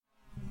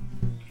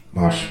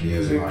Hush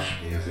music.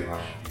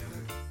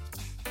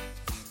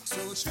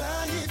 So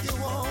try if you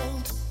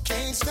want,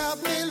 can't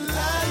stop me.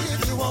 Lie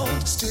if you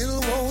want,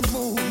 still won't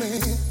move me,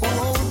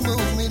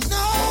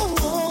 no,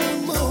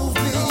 won't move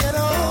me at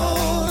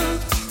all.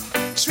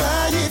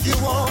 Try if you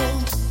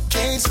want,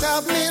 can't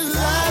stop me.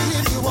 Lie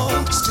if you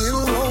want,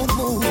 still won't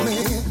move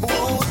me, no,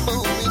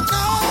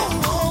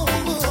 won't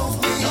move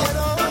me at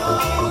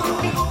all.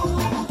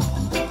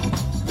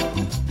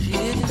 She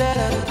did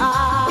better than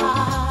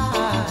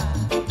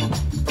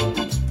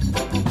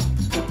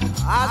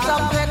I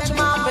subject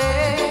my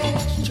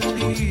best to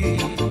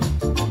leave.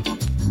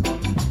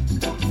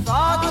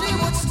 Thought he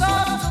would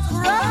start to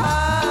cry.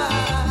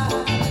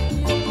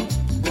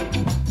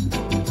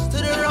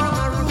 Stood around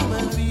my room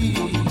and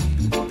weep.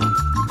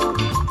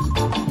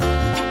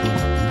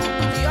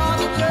 The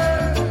other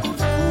girl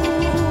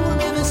fooled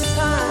me this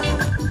time.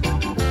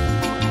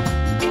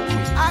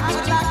 She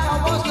acted like I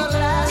was the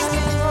last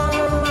thing on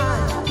her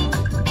mind.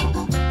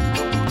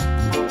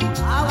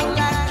 I would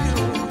like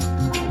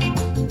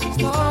to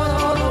start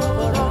all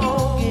over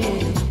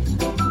again.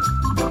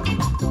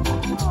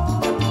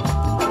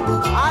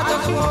 I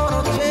just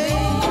wanna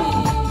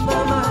change my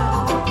mind.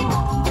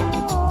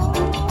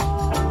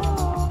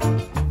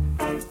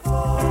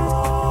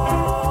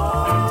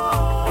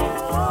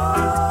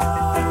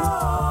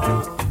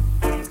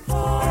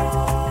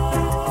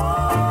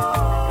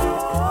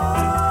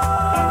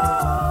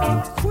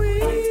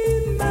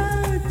 Queen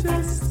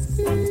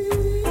Majesty,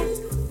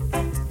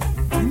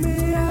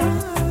 may I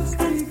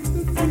speak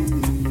with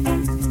you?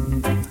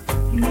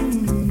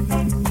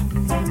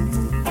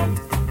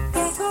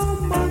 So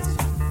much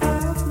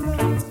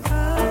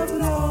I've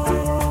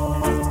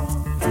longed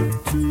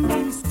to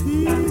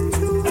speak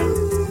to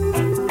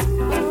you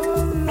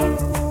alone.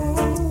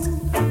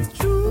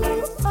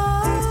 True, I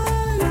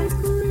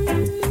agree.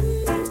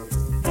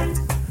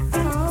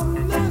 I'm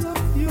none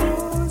of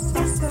your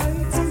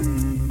society.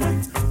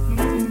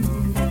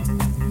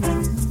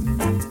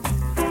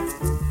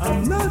 I'm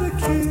not a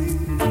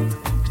king,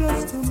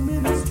 just a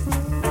minister.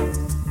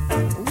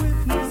 With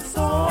my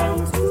song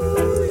to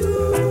you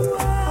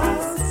I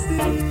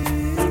sing.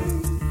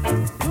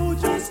 You're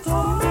just a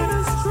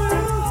minister.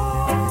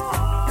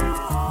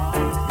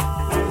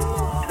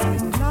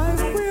 In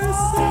life we're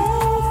so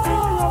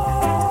far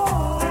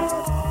apart.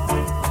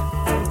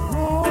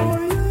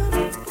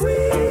 Royal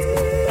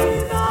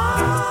queen, I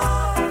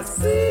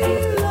see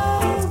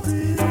love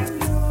in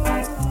your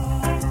heart.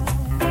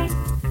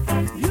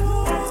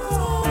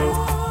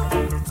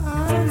 I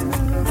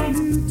love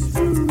you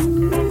too.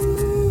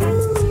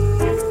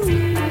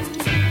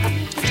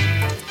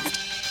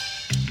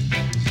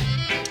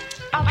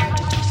 I'd like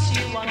to kiss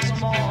you once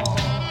more,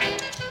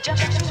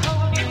 just to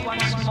hold you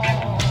once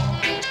more,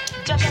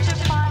 just to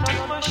find out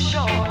for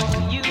sure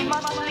you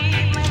must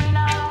leave me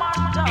now, my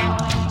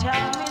darling.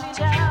 Tell me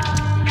now.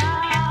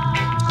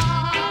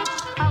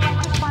 I'd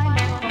like to find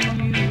out from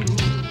you,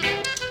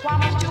 why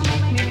must you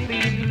make me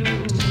feel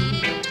blue?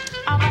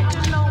 I'd like to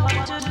know what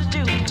to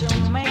do to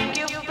make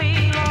you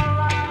feel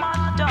alright, my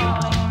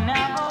darling.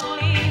 Never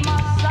leave my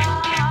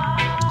side.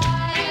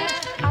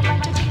 I'd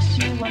like to kiss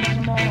you once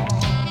more,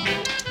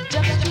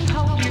 just to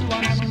hold you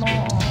once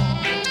more,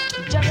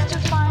 just to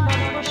find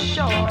out for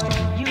sure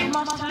you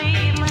must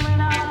leave me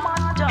now, my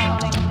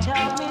darling.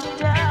 Tell me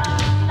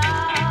down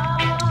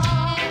now.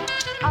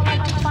 I'd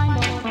like to find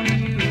out from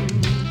you,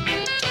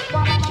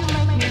 why must you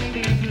make me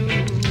feel blue?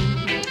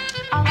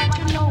 I'd like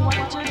to know what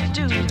to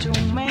do to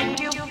make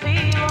you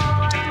feel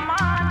alright,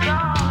 my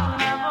darling.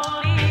 Never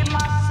leave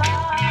my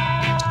side.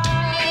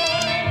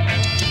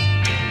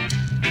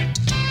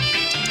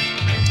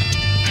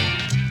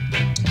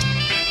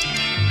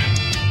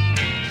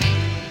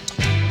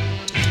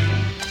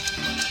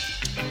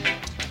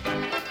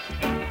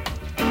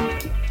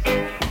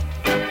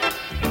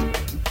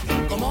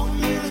 Come on,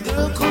 little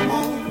girl, come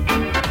on.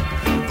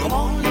 Come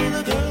on,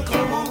 little girl,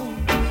 come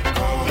on.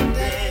 Come and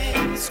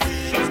dance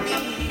with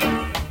me.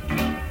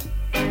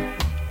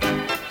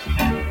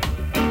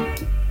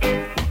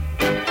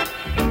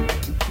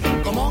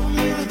 Come on,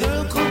 little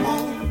girl, come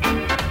on.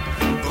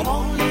 Come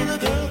on, little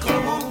girl,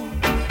 come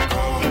on.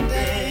 Come and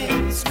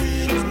dance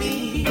with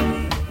me.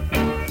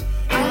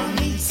 I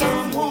need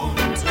someone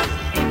to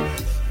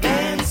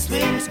dance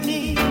with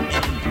me.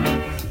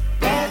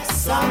 That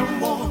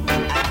someone I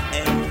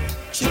am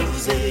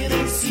choosing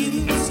is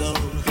you. So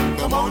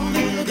come on,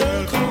 little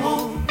girl, come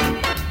on.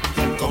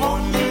 Come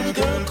on, little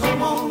girl,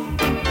 come on.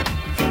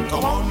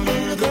 Come on,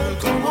 little girl,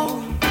 come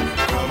on.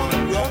 Come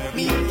on, rock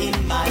me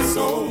in my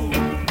soul.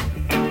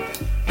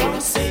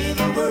 Don't say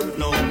the word,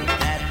 no,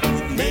 that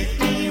would make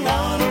me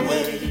run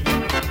away.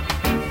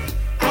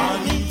 I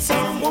need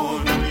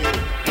someone,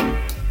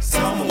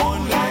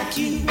 someone like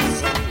you.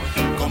 So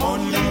come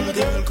on, little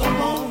girl,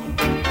 come on.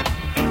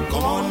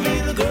 Come on,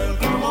 little girl,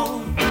 come on.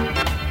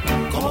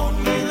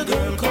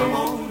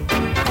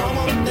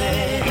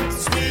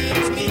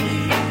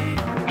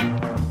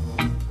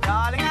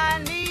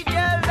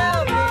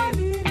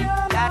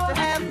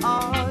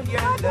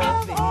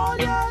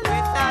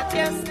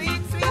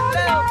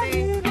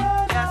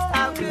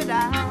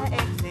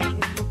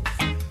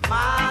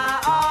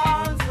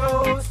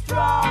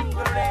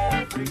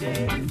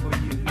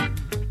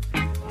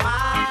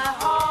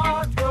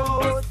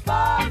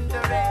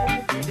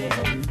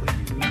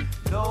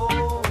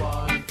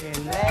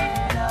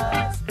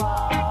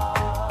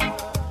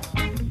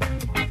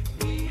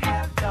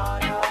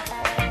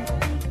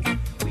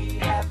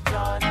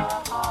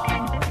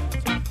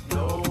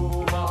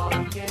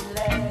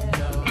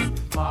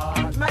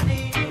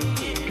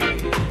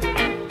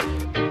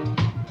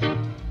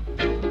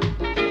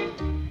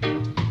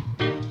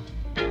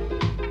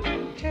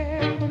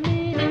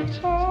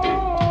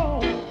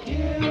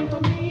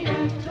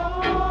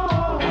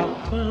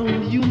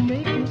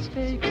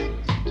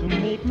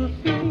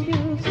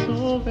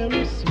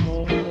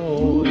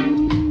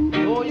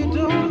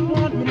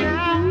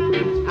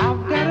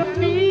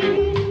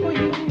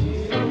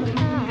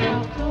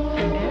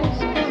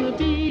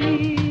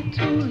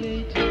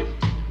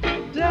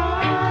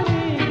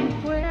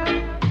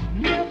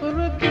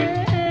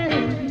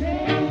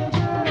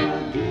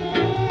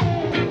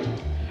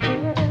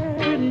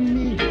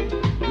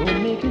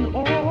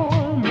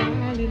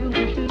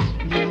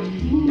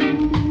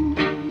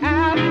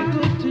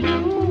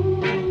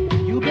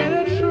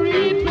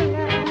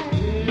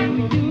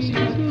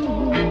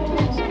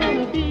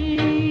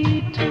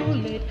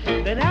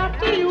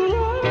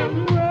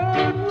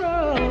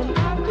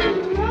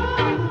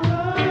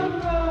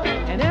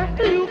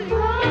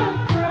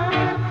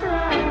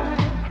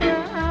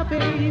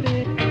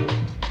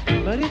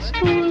 it's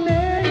too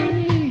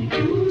late.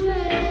 Too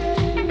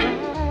late.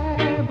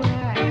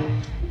 Bye.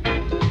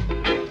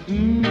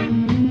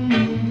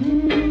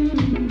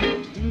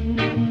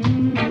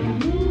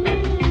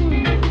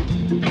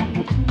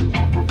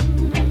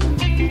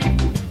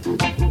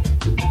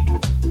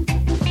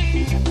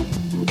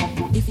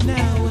 If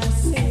now I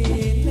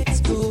say let's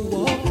go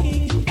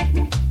walking,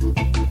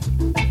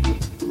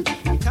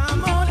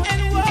 come on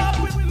and walk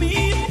with me,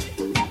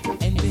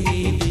 and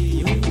baby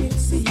you will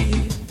see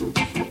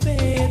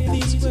that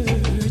these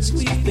words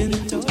we've been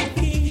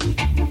talking.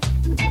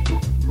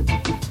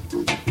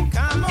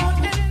 Come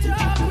on and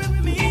talk with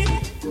me,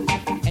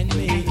 and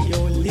make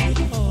your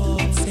little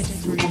heart set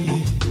free.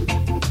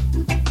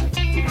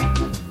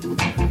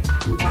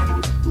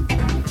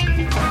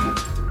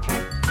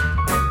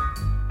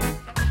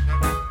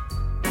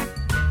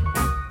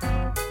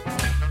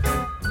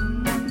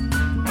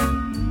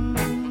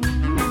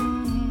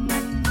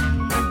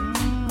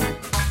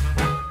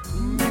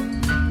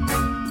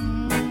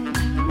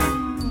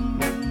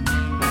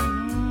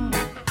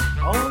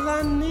 All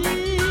I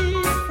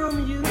need from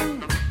you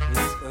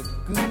is a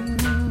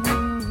good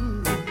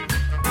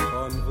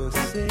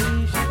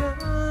conversation,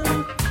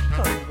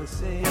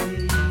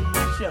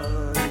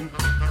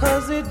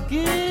 'cause it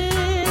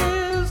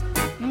gives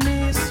me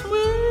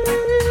sweet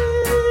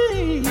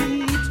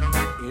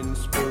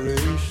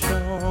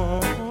inspiration,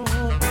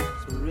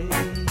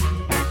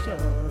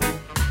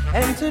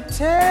 and to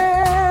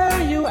tell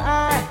you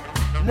I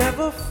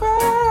never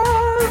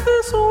felt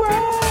this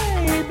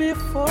way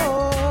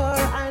before.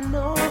 I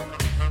know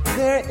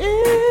there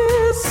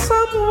is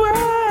some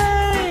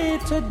way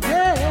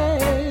today.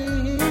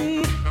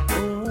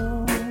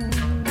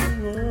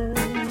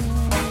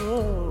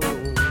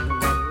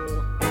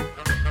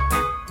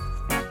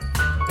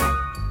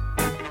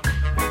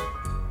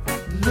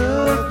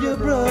 Love your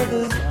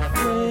brothers, my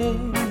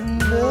friend.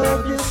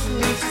 Love your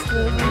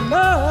sister.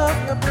 Love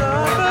your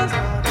brothers.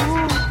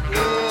 Ooh,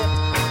 yeah.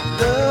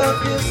 Love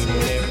your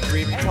sister.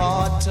 Every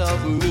part of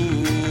me,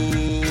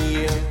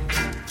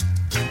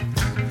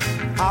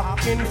 I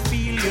can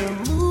feel you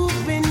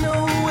moving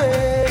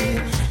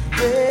away,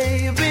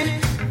 baby.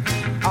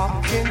 I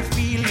can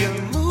feel you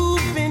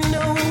moving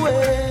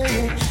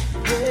away,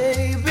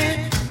 baby.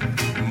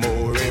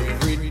 More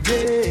every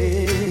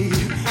day.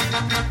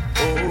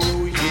 Oh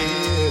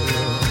yeah,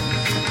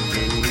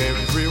 in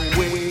every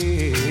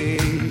way.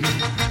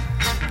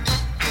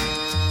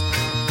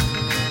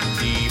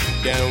 Deep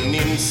down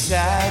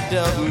inside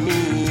of me,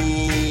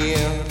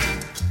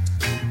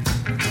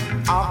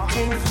 I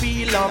can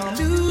feel I'm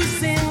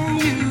losing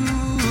you,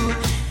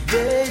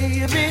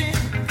 baby.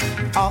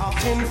 I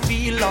can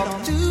feel I'm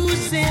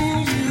losing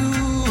you,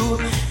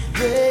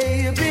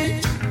 baby.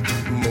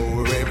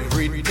 More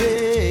every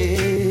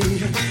day.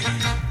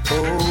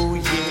 Oh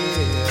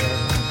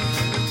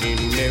yeah,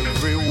 in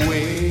every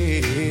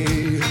way.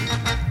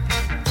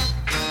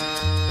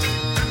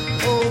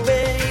 Oh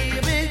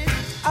baby,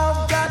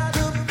 I've got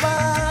the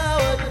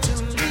power to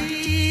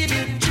lead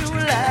you to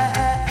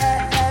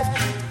life.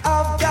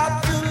 I've got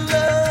the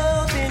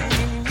loving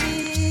you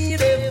need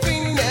every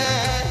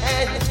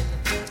night.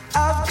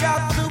 I've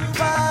got the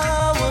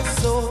power,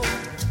 so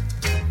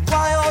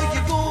why are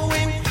you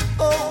going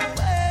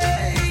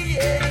away?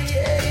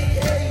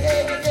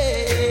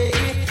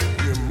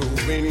 You're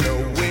moving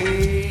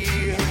away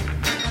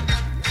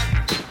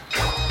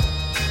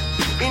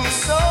in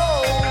so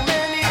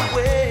many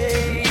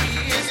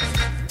ways.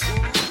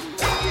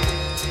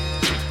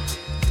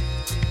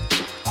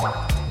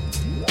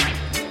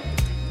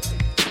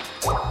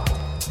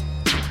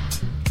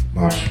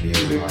 Marsh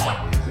music.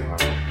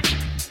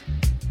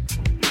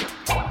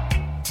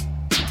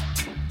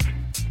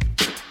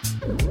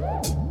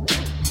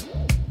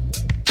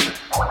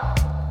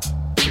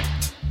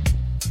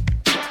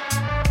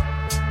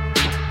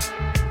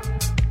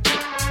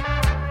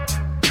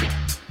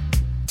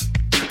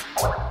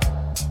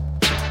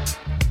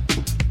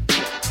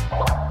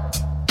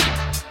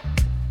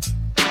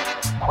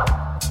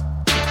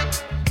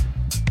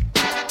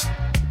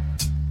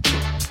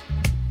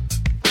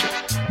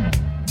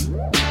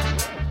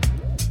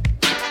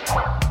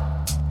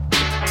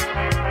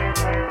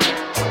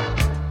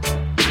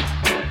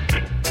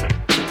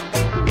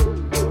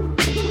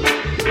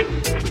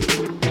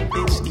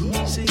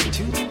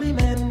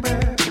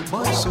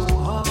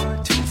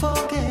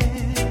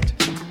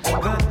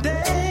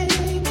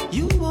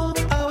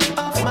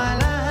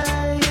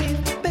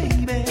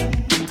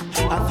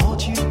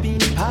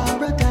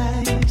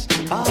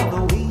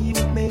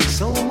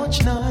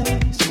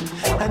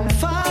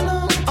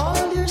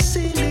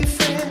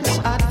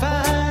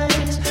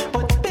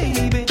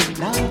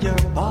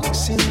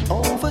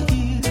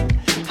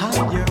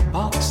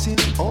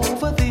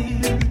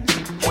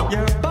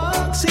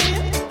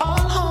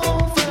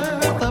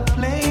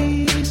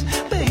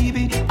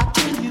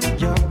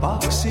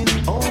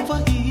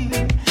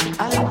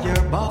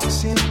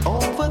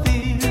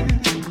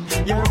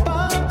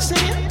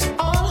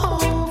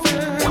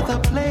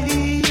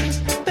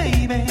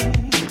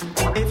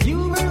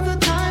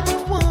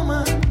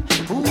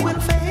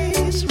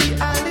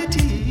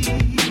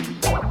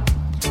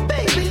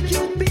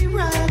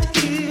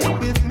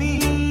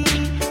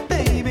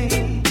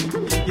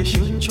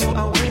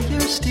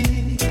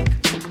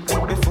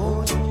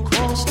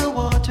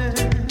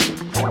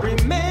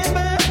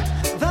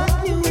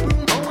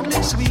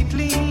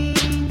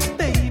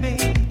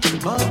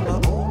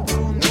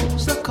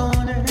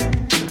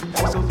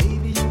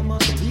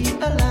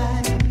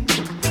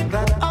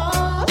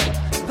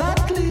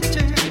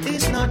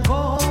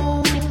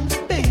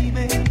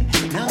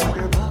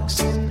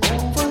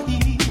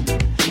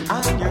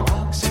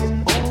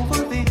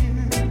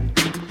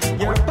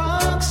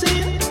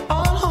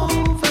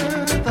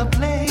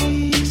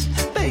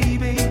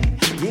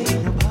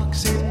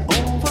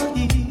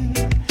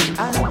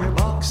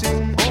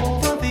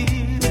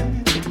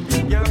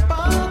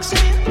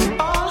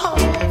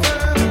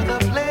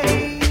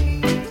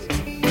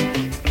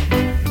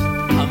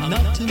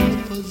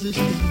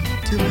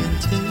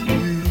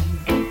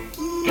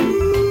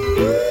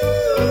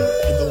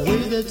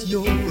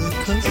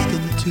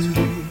 accustomed to.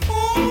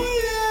 Oh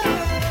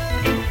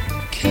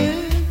yeah.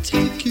 Can't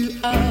take you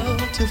out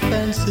to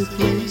fancy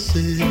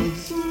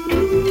places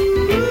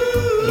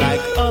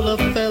like other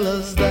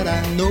fellas that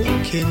I know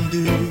can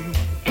do.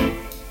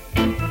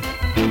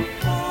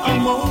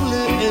 I'm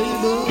only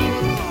able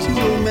to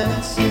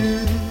romance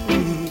you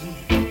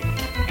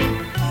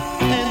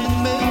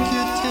and make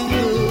you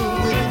tingle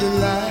with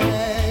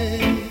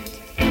delight.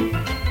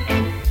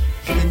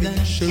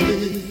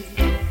 Financially,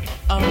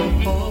 I'm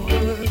a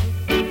pauper,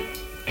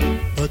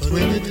 but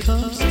when it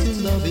comes to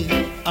loving,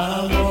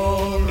 I'm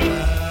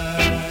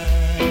alright,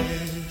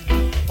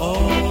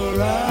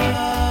 alright,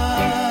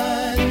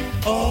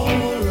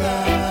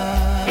 alright.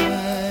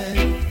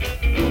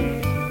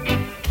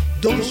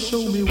 Don't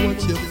show me what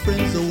your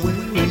friends are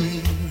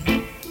wearing.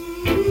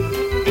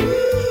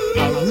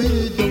 I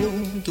really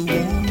don't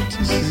want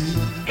to see.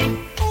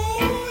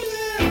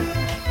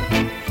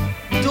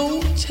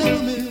 Don't tell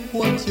me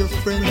what your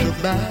friends are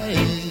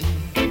buying,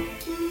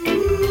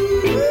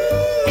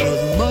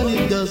 'cause money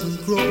doesn't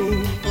grow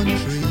on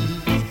trees.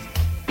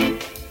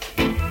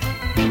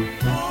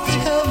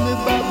 Tell me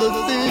about the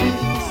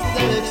things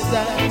that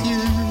excite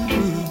you,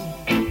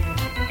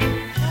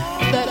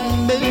 that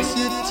makes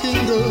you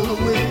tingle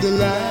with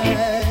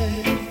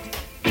delight.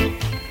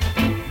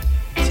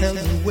 Tell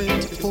me where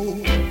to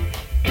hold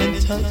and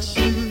touch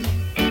you,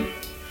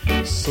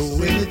 so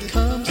when it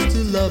comes to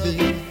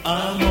loving,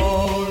 I'm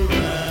alright,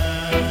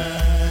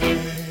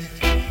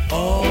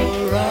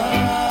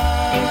 alright,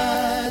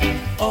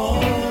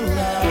 alright.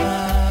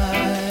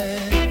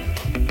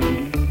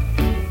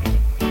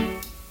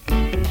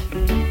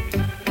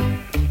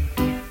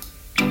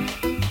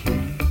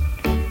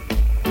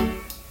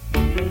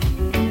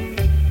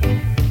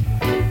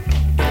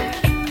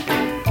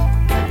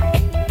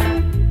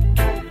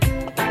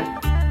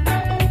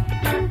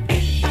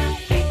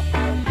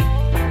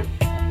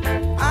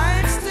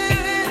 I'm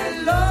still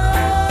in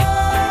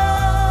love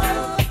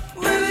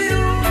with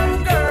you,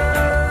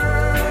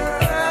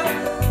 girl.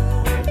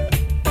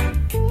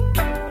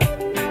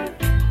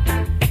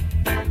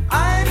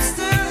 I'm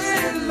still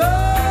in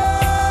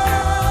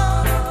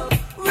love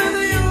with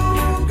you,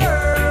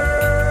 girl.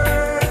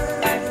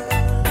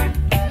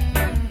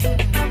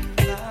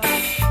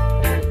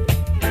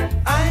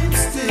 I'm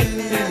still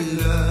in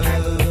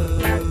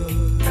love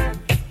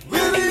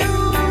with you,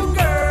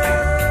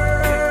 girl.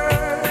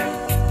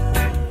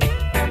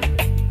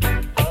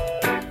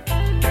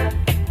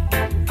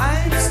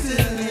 I'm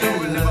still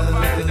in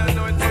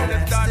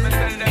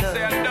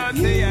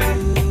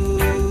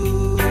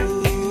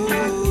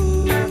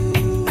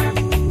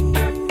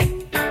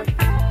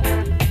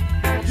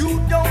You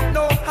don't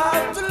know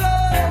how to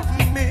love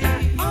me,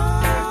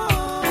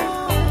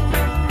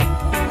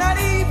 not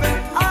even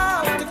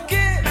how to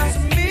kiss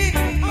me.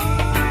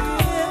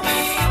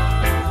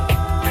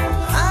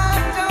 I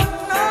don't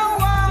know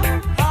why,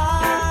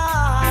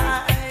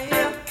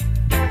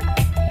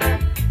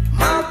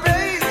 my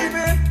baby,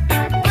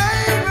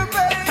 baby,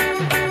 baby,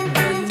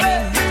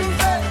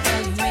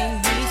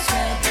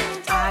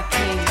 I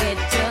can't get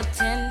your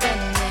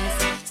tenderness.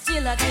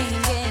 Still, I can't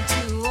get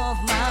you off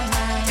my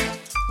mind.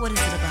 What is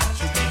it about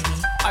you, baby?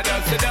 I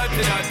don't say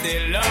dirty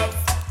love.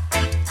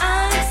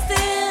 I'm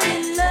still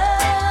in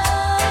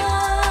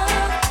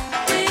love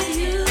with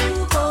you,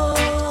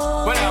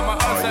 boy. Well, I'm a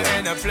hustler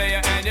and a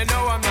player, and you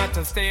know I'm not a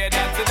stayer.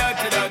 That's a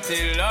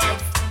dirty love.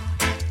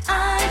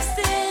 I'm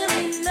still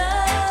in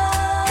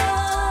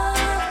love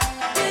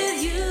with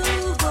you,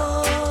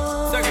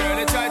 boy. So, girl,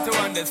 I try to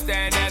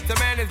understand that a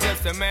man is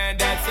just a man.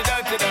 That's a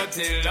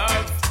dirty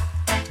love.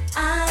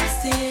 I'm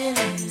still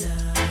in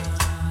love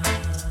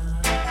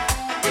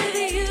with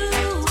you,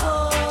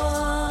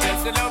 boy.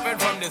 That's the loving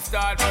from the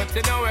start, but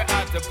you know we're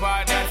at the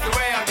part. That's the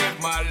way I give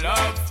my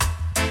love.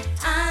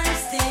 I'm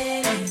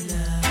still in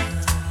love.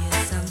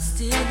 Yes, I'm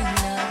still in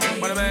love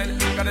with What a man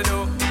gotta do,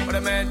 what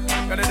a man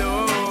gotta do.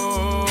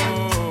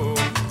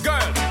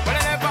 Girl, when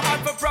I never had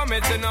for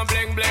promising, I'm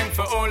bling bling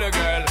for all a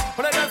girl.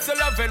 When I just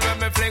loving when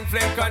me fling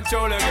fling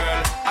control a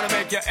girl. And I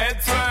make your head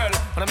swirl,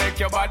 and I make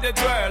your body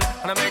twirl,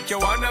 and I make you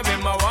wanna be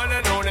my one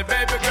and only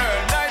baby girl.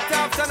 Night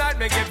after night,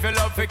 me give you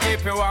love to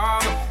keep you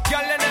warm.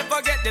 Girl, you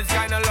never get this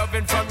kind of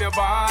loving from your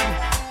bond.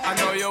 I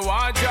know you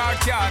want your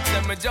cat,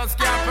 and me just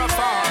can't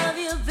perform. love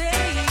you,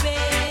 baby.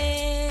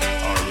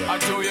 I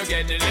do you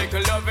get the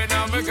little loving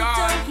on me You gone.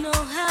 don't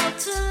know how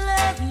to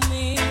love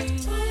me.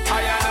 I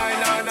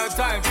know no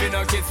time for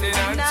no kissing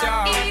and Not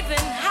chow.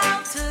 even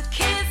how to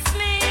kiss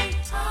me.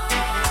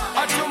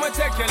 I do me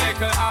take your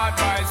little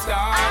advice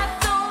down. I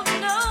don't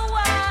know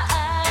why.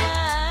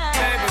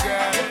 Baby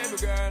girl, baby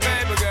girl,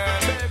 baby girl,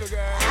 baby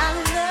girl. I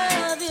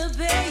love you,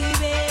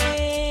 baby.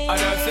 I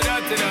just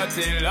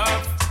dirty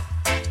love.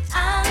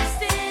 I'm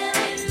still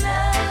in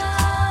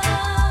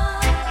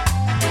love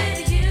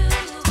with you,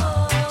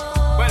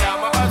 boy. Well,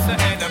 I'm a hustler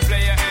and a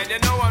player, and you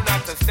know I'm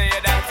not a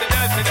stayer. That's a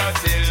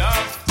dirty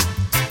love.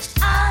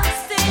 I'm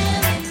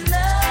still in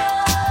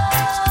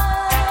love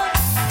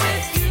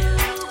with you,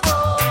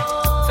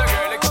 boy. So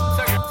girl,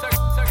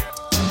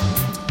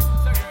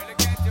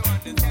 can't you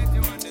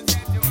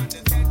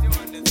understand?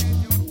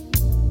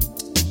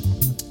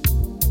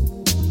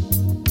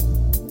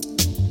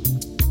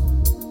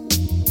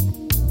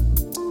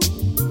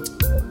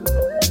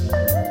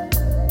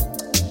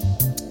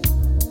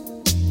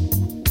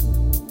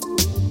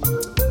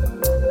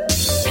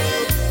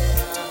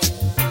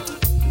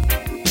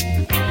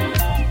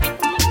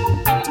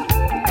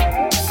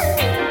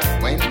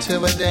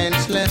 to a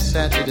dance last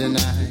Saturday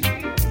night.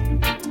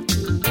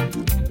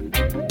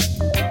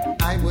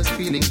 I was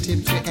feeling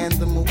tipsy and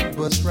the mood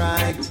was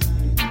right.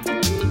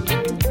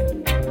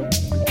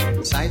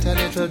 Sight a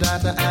little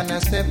daughter and I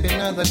step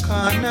in the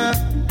corner,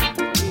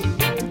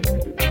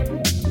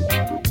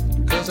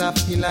 'cause I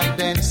feel like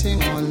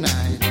dancing all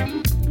night.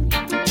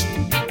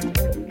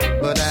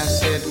 But I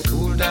said,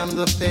 cool down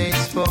the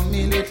pace for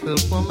me, little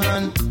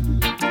woman.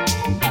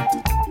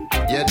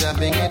 You're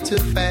dubbing it too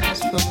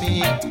fast for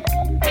me.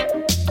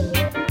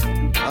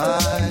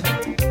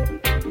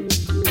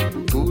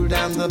 Cool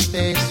down the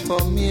pace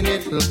for me,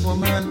 little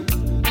woman.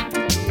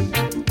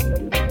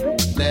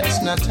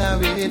 That's not how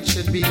it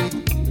should be.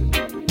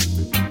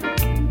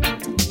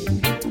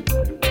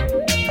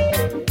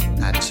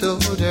 I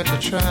told her to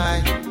try.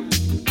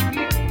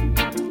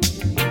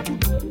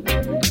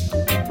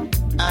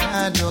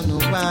 I don't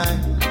know why.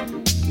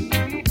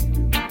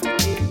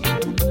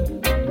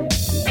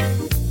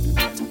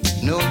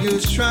 No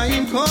use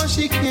trying 'cause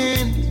she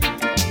can't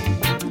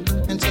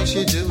until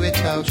she do it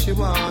how she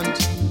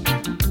wants.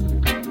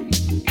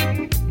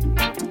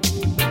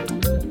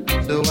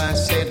 So I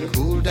said,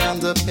 cool down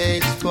the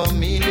pace for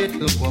me,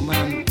 little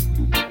woman.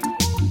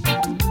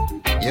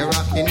 You're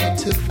rocking it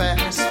too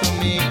fast for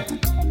me.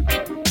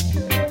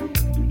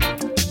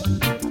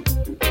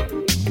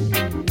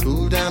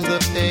 Cool down the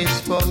pace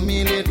for me,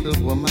 little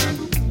woman.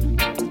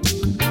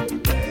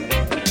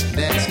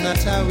 That's not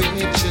how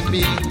it should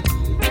be.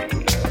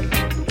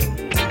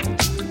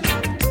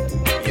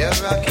 You're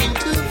rocking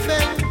too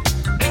fast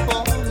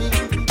for me.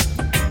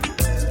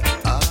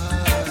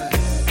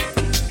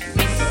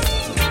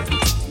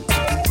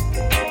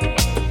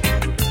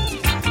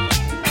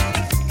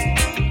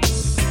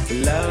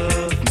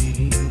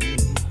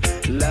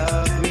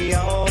 Love me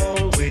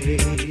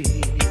always.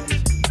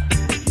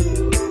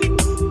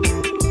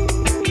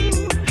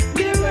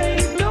 There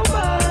ain't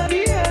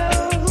nobody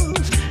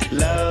else.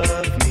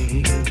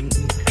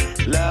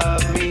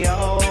 Love me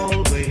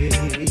always.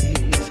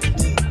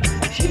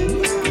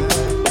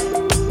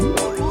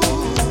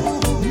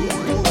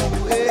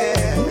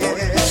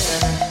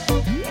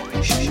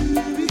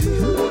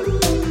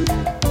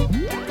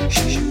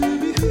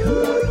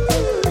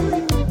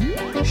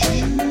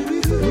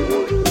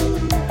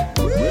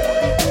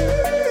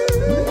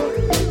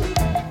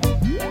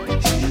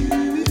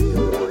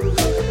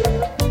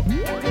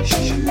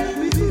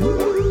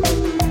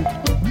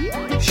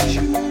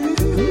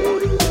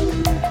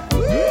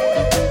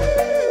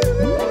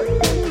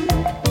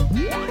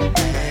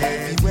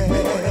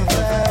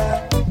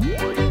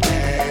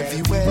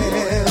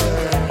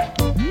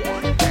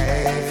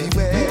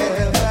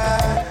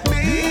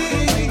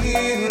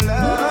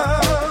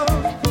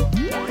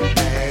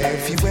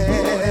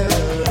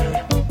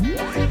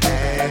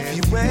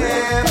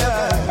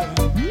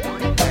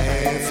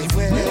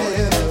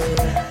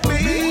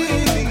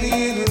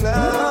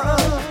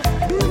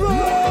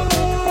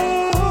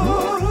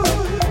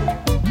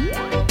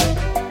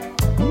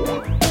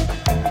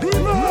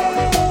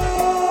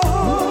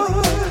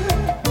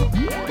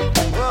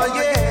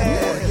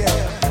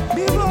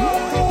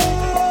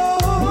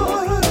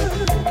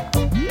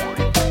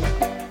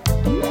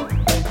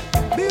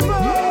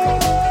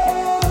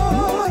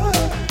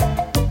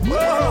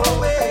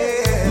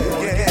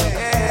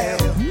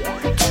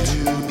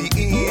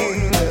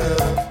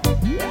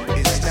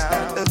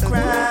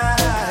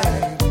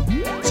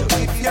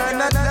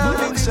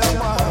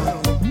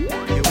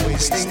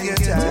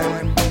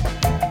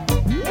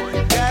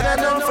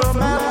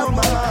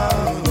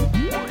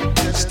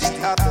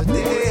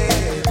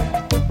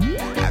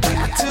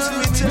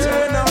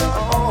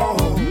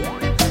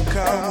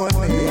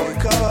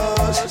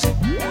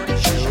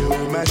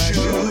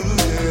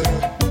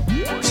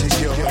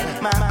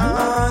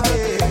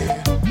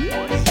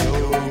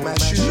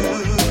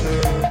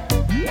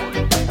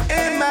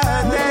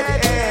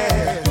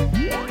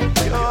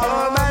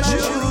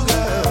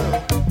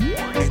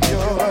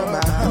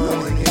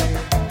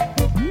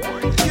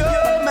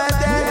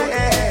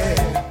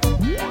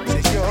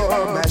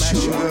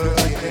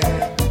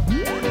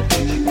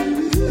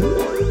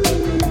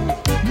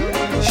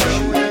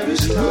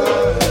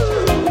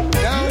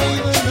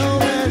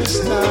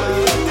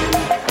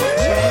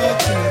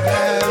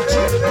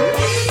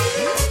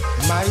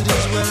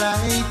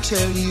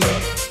 tell you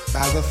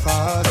about the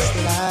thoughts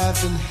that I've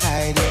been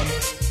hiding.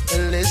 The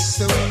list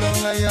so long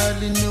I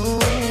hardly know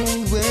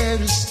where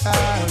to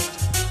start.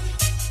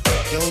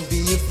 Don't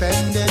be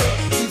offended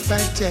if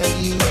I tell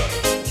you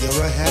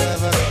you're a hell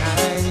of a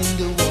kind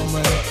of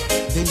woman.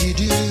 Then you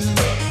do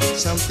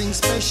something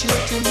special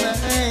to my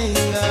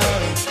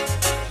love.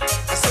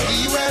 I see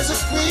you as a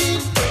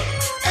queen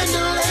and a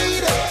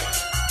lady.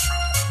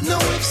 No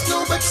ifs,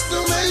 no buts,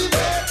 no maybe.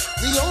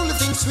 The only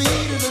thing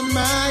sweeter than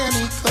my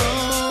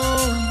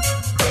honeycomb.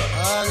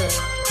 Oh, yeah.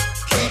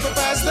 Keep up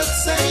as the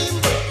same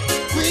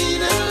queen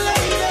and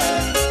lady.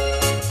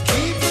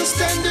 Keep the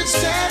standard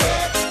steady.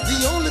 The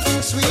only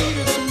thing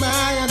sweeter than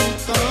my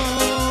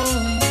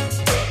honeycomb.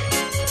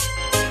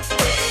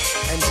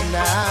 And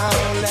now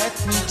let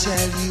me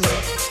tell you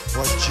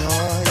what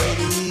joy it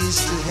is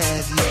to have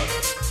have you.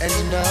 And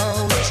no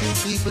two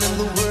people in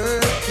the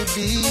world could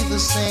be the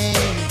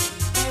same.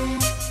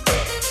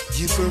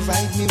 You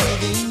provide me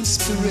with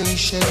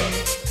inspiration.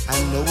 I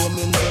know I'm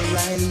in the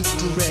right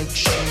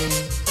direction.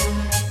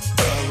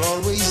 You're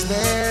always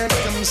there,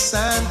 come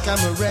sun,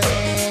 come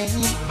rain.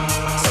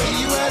 See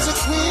you as a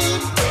queen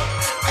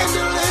and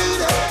a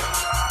lady.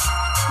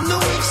 No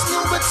ifs,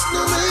 no buts,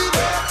 no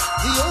maybe.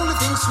 The only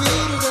thing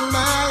sweeter than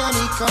my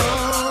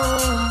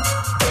honeycomb.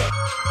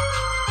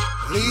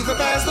 Leave the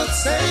past the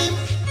same,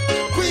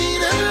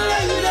 queen and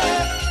lady.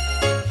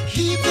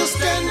 Keep the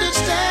standard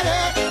steady.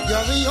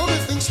 You're the only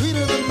thing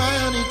sweeter than my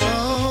honeycomb.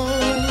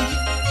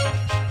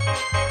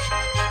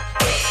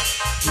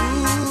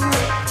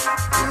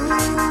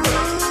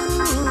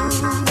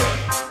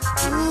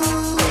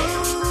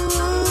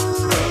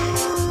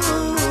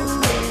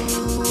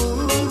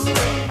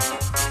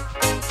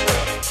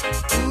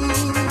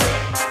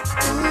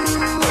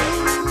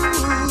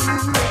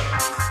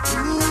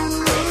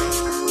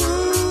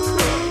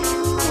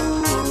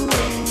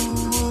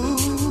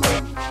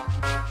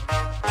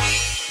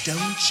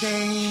 Don't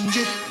change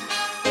it.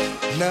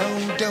 No,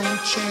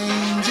 don't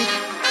change it.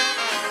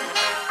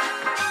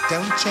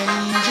 Don't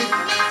change it.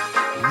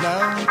 No,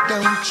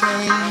 don't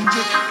change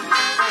it.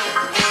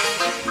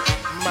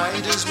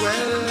 Might as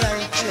well I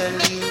tell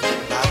you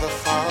how the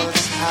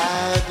faults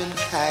I've been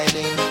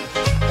hiding.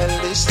 A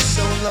list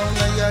so long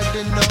I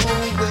hardly know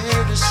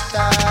where to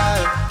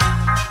start.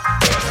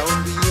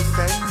 Don't be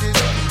offended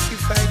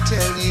if I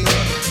tell you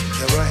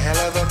you're a hell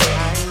of a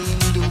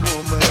kind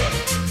woman,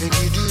 and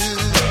you do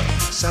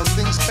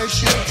something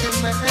special to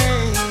me.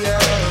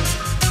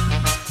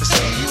 I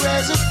see you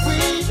as a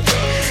queen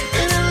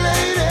and a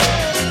lady.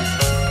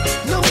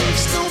 No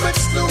ifs, no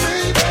buts, no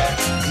maybe.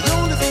 The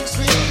only thing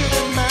sweeter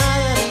than my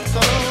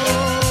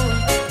honeycomb.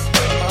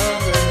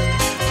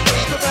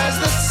 Keep up as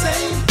the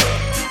same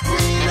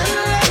queen and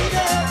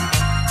lady.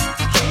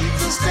 Keep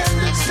the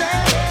standard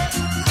steady.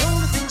 The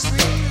only thing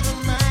sweeter than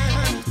my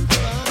honeycomb.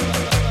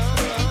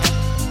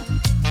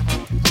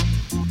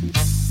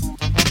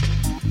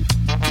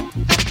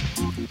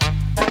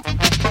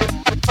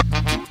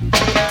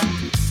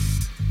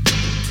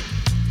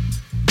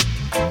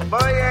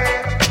 Boy, yeah.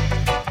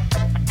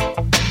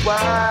 Why,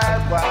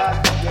 yeah.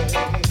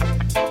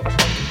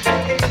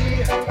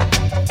 Hey.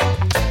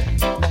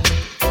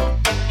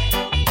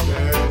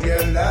 Girl,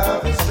 your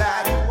love is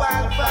like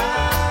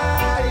wildfire,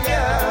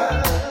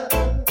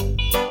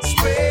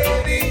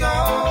 spreading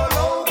all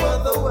over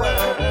the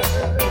world.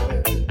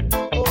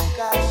 Oh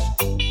gosh,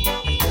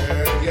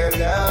 girl, your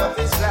love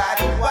is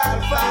like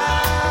wildfire,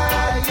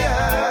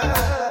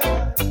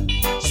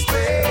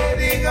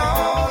 spreading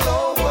all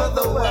over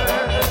the world.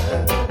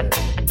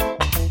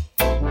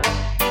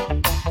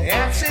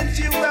 And since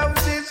you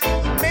roses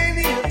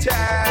many a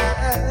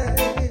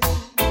time,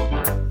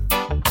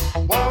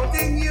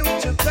 wanting you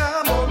to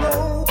come on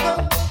over.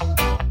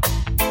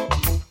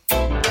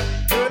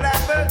 Girl,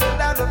 I've heard a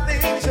lot of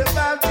things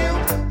about you,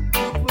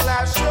 people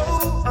are so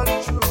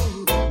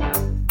untrue.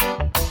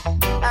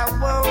 I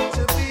want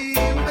to be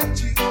with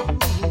you.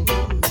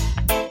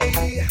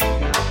 Hey.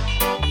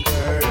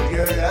 Girl,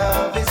 your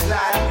love is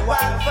like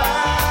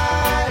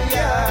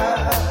wildfire,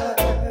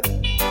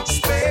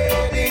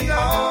 spreading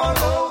all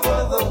over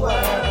the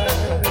world.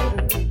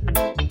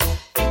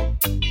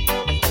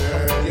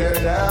 Girl, your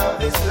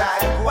love is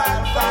like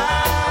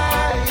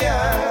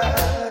wildfire,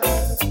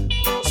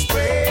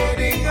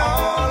 spreading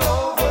all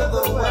over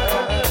the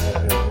world.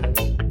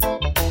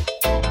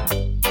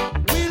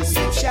 We'll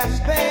sip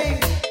champagne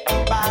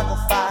by the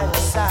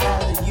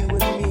fireside, you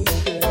and me,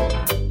 girl.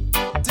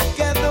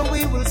 Together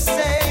we will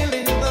sail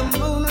in the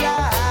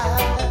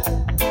moonlight,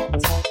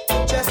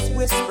 just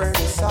whispering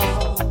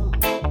song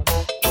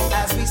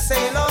as we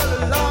sail all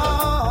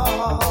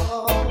along.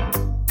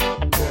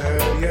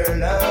 Girl, your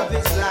love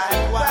is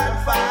like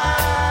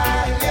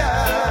wildfire,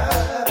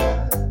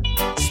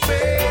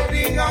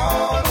 spreading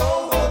all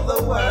over the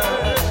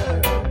world.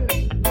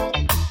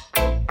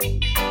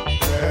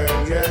 Girl,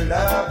 your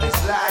love is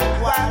like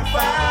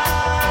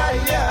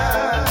wildfire,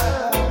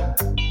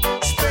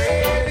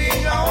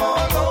 spreading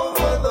all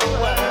over the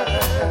world.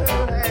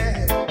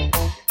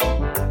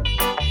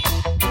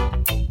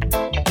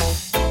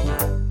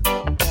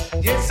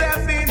 Yes,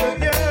 I've been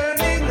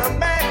yearning a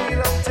man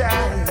of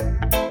time,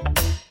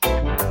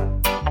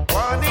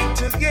 wanting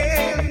to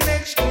get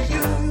next to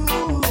you.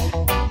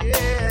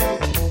 Yeah,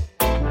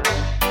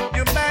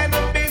 you might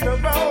have been a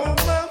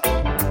roamer,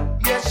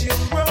 yes, you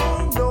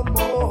roam no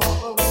more.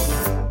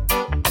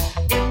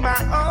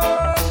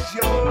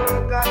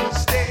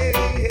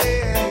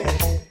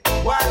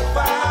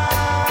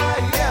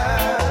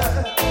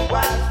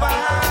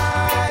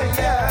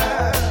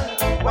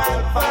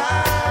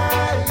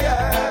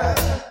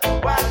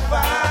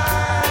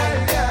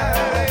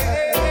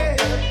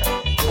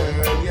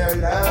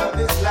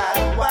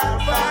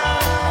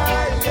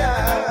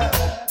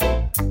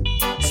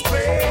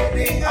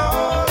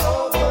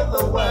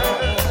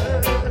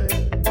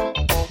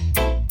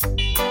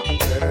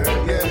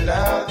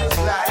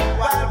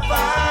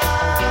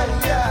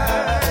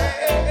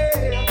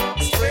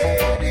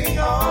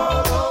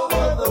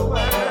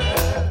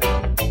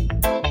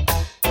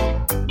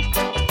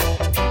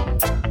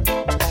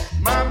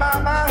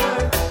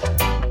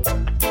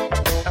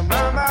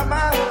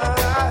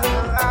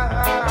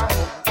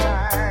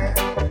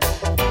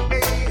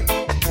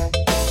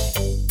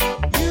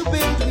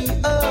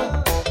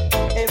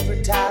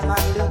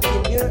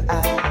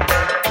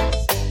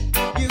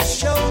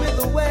 show me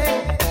the way,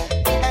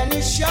 and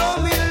you show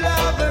me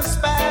lover's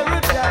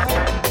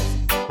paradise.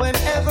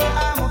 Whenever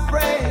I'm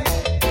afraid,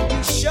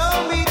 you show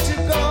me to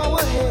go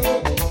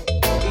ahead.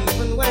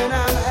 Even when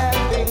I'm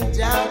having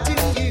doubt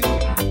in you,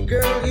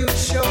 girl, you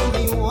show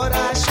me what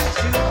I should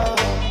do.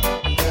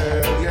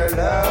 Girl, your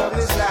love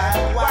is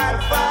like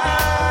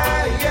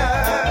wildfire,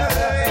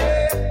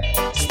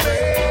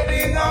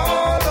 spreading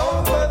all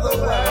over the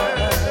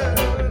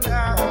world.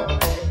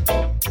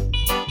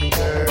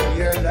 Girl,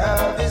 your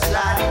love is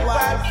like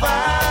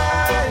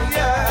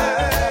wildfire,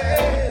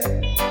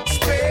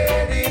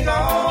 spreading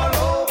all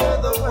over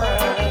the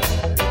world.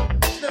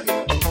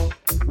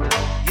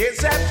 Yes,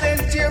 I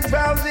sent you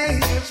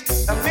roses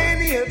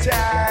many a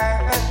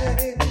time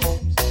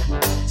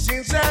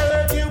since I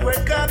heard you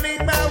were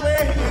coming my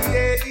way.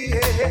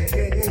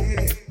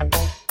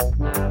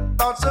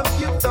 Thoughts of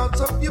you,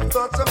 thoughts of you,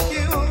 thoughts of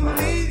you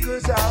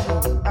lingers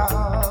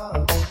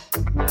on.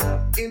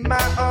 In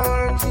my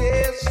arms,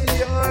 yes,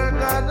 you're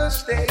gonna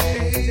stay.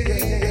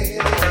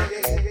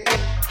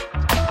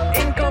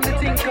 In come the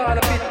thing called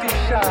a bit too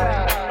shy,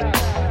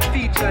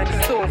 featuring the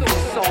soulful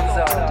songs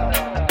of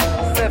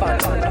 7.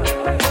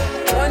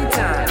 One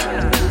time,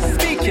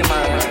 speak your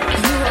mind.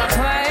 You are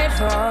quite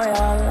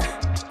royal.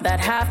 That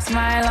half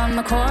smile on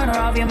the corner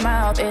of your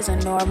mouth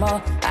isn't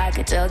normal. I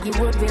could tell you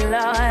would be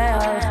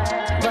loyal,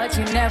 but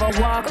you never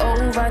walk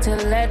over to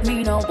let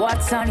me know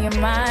what's on your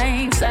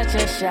mind. Such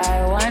a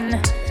shy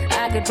one.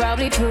 I could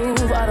probably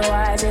prove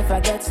otherwise if I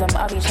get some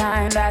of your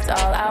time. That's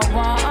all I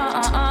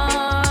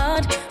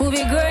want. Would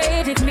be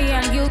great if me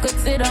and you could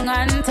sit on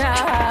and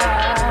talk.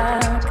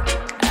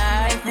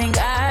 I think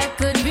I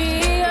could be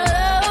your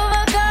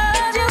lover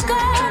 'cause you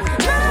got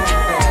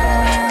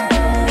mine.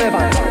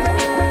 7.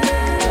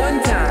 One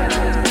time,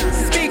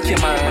 speak your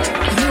mind.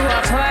 You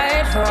are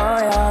quite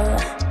royal.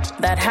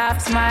 That half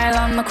smile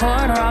on the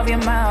corner of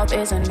your mouth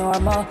isn't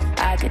normal.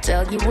 I could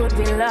tell you would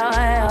be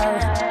loyal,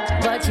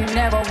 but you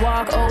never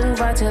walk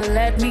over to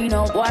let me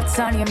know what's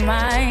on your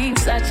mind.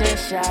 Such a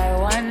shy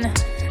one.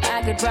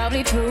 I could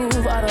probably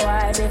prove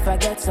otherwise if I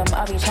get some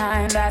of your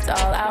time. That's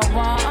all I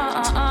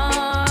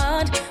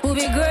want. Would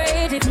be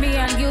great if me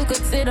and you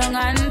could sit on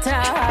and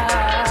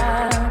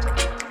talk.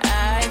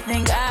 I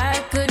think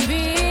I could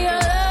be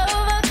your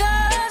lover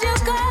 'cause you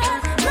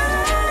got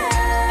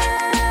mine,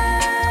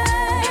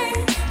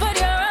 but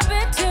you're a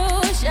bit too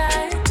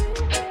shy.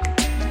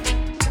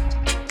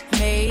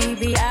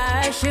 Maybe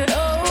I should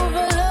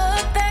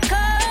overlook that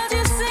 'cause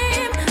you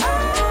seem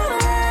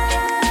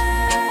alright.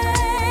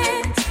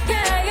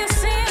 Yeah, you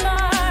seem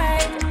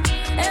alright,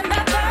 and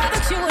I thought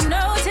that you would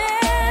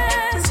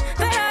notice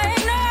that I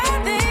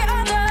ignored the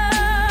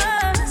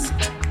others.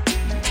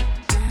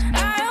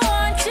 I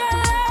want your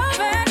love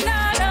and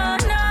not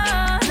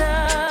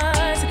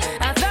another's.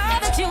 I thought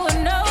that you would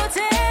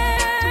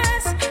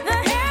notice the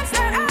hints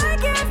that I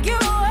give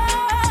you.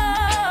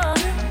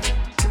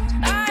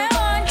 I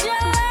want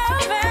your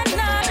love and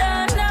not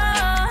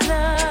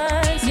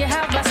another's. You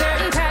have a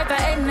certain type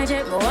of energy,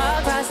 but walk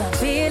past and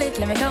feel it.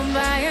 Let me come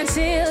by and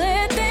seal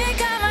it. Think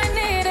I might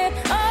need it.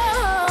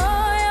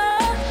 Oh,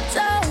 you're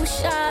so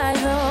shy,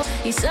 though.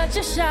 You're such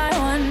a shy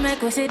one.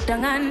 Make we sit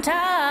down and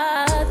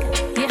talk.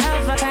 You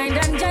have a kind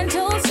and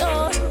gentle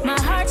soul. My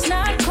heart's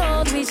not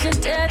cold. We should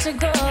dare to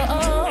go.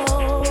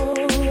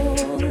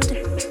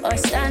 Our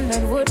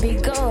standard would be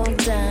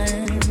golden.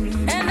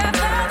 And I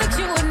thought that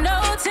you would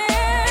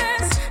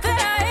notice that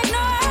I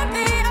ignored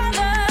the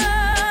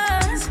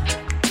others.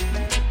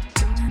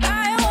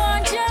 I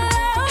want your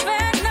love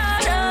and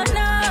not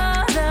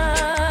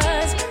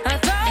another's. I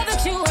thought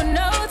that you would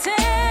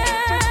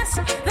notice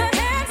the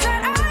hints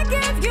that I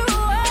give you.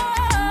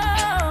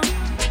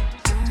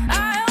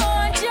 I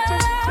want your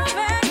love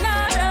and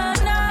not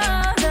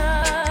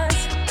another's.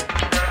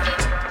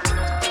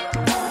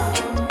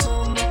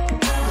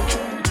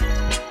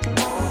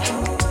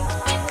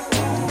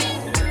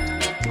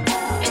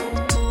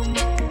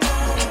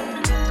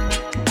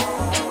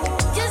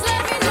 Just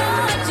let me know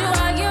what you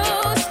are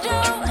used to.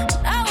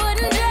 I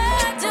wouldn't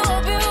dare to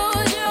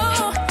abuse you.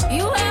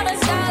 You have a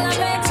style that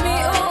makes me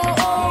ooh,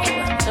 ooh.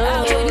 I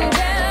wouldn't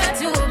dare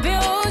to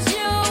abuse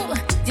you.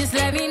 Just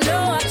let me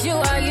know what you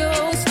are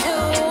used to.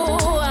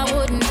 I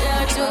wouldn't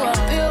dare to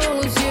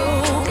abuse you.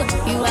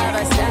 You have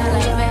a style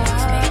that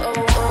makes me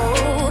ooh,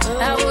 ooh.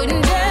 I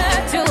wouldn't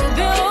dare to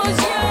abuse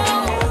you.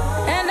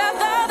 And I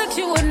thought that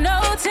you would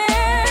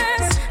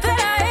notice that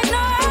I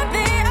ignored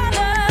the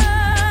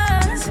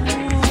others.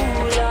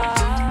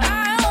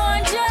 I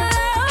want your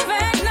love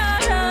and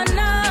not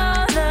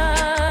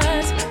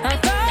another's. I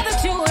thought that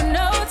you would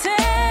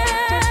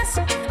notice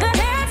the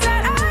hints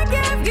that I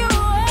give you.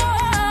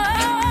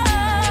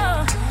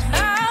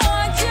 I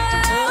want your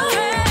love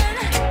and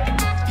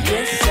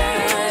Yes,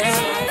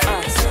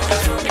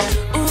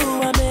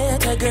 ooh, I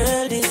met a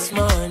girl this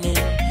morning.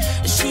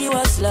 She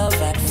was love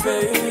at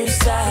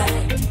first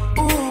sight.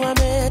 Ooh, I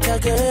met a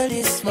girl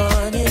this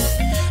morning,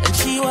 and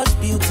she was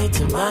beauty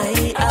to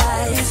my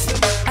eyes.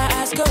 I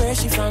asked her where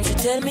she from, she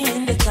tell me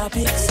in the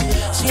tropics.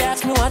 She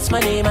asked me what's my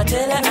name, I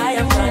tell her I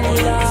am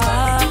Vanilla.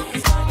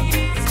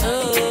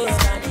 Oh,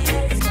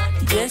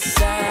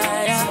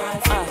 Messiah.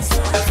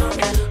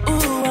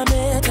 Ooh, I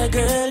met a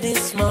girl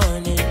this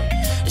morning.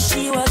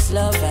 She was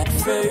love at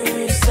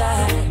first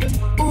sight.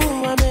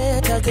 Ooh, I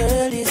met a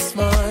girl this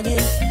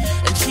morning,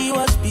 and she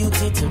was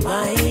beauty to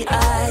my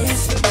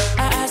eyes.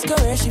 I asked her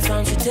where she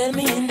from, she tell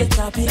me in the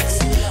tropics.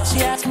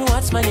 She asked me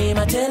what's my name,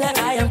 I tell her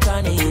I am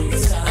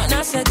Connie's. And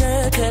I said,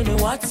 girl, tell me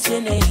what's your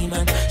name,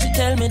 and she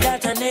tell me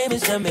that her name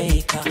is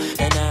Jamaica.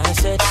 And I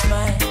said,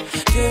 smile,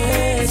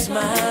 girl,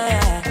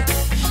 smile.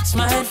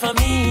 Smile for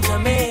me,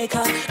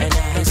 Jamaica. And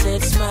I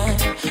said, smile,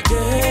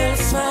 girl,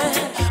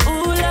 smile.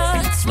 Ooh,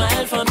 Lord,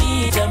 smile for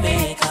me,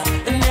 Jamaica.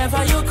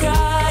 Never you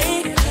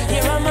cry,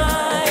 here am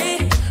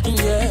I.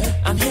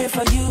 Yeah, I'm here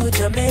for you,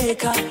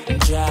 Jamaica.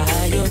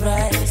 Dry your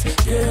eyes,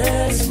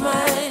 girl,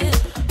 smile.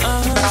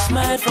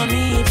 Smile for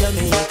me,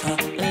 Jamaica.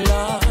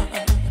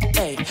 Lord,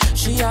 hey,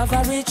 she have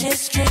a rich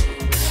history.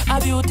 A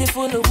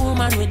beautiful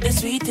woman with the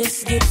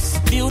sweetest gifts.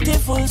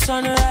 Beautiful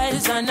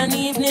sunrise and an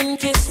evening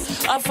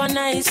kiss. Of a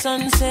nice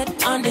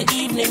sunset on the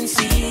evening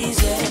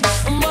season.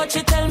 But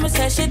she tell me,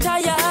 say she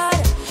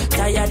tired.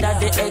 Tired of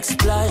the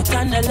exploit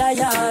and the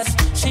liars.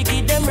 She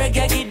give them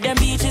reggae, give them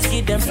beaches,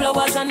 give them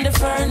flowers and the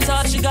ferns.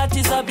 All she got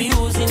is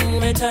abuse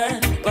in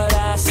return. But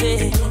I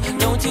say,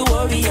 don't you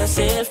worry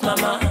yourself,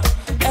 mama.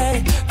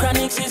 Hey,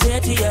 Chronix is here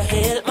to your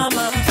help,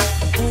 mama.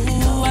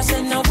 Ooh, I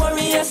said, no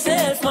worry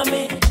yourself,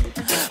 mommy.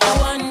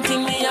 One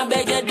thing me I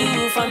beg you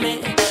do for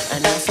me.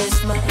 And I say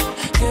smile,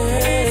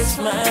 girl,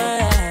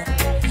 smile.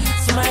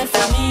 Smile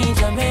for me,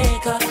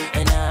 Jamaica.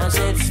 And I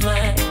said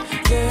smile,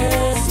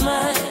 girl,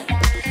 smile.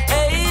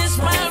 Hey,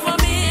 smile for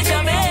me,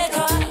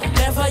 Jamaica.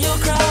 Never you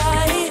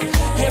cry,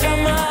 here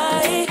am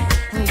I.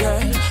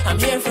 Girl, I'm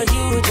here for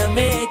you,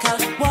 Jamaica.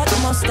 What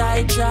must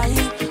I try?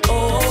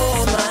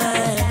 Oh my.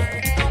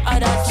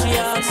 That she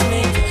asked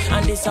me,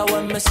 and this I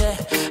want me say.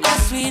 A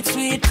sweet,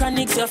 sweet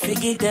Chronix, you fi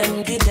give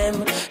them.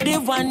 The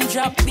one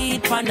drop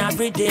beat pan a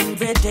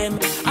rhythm.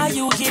 Are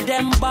you give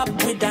them bop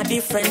with a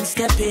different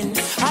step in?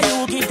 Are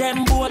you give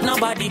them both,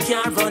 nobody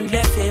can run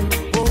left him.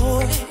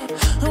 Boy,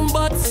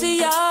 but see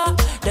ya,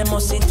 them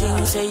must see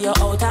things say you're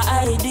out of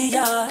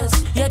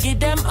ideas. You give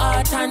them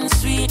art and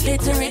sweet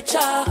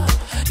literature.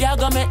 You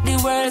gonna make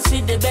the world see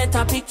the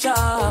better picture.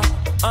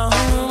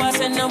 I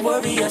said no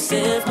worry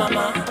yourself,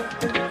 mama.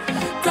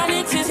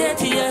 Chronix is here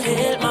to your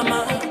help,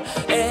 mama.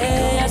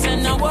 Hey, I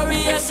said, no worry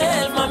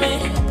yourself, mommy.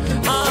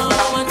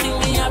 One thing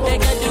me I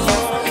beg you do.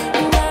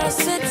 And I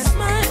said,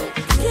 smile,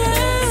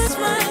 yeah,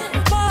 smile,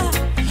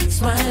 boy.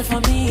 Smile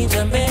for me,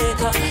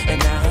 Jamaica.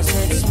 And I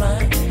said,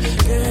 smile,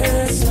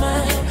 girl,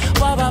 smile.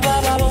 Wah, wah,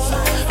 wah, wah,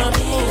 wah. For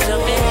me,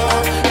 Jamaica.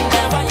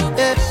 Never you.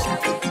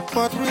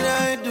 What will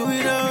I do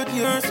without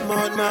your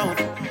smart mouth?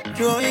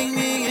 Drawing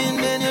me in,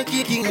 then you're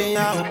kicking me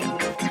out.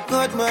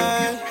 Got my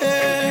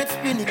head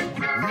spinning.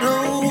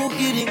 No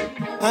kidding,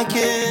 I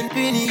can't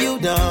pin you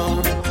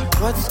down.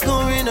 What's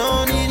going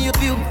on in your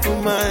beautiful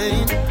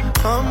mind?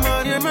 I'm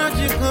on your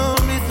magical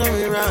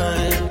mystery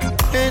ride.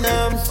 And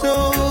I'm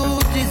so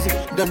dizzy,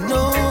 don't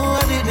know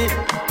I did it,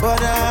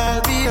 but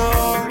I'll be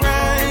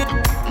alright.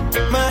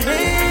 My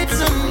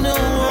head's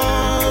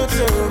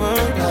underwater,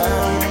 but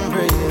I'm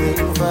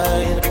breathing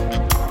fine.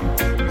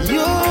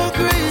 You're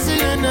crazy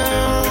and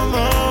I'm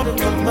out of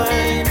my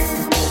mind.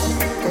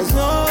 'Cause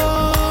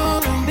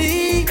all of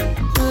me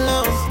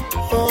loves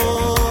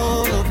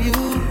all of you.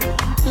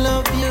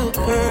 Love your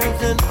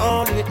curves and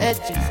all your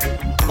edges,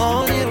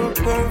 all your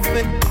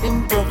perfect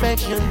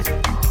imperfections.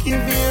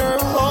 Give your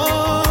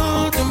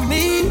all to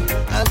me,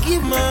 I'll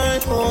give my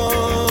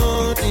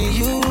all to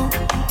you.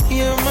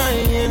 You're my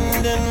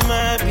end and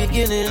my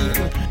beginning.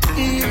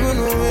 Even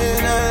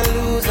when I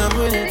lose, I'm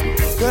winning.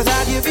 'Cause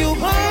I give you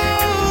all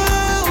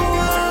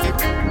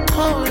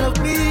of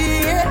me,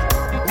 yeah.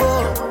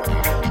 Whoa.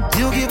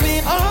 You give me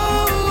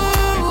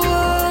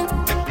all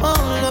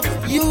of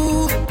you,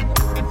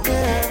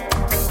 yeah.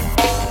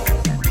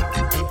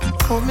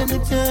 How many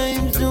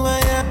times do I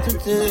have to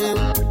tell?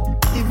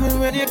 Even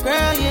when you're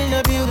crying,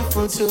 you're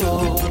beautiful too.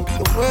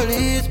 The world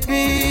is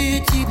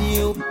beating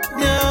you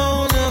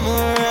down and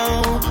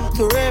around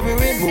to every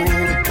move.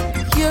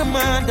 You're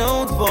my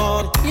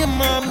downfall, you're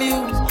my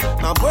muse,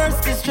 my worst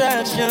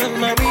distraction,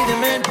 my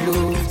rhythm and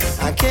blues.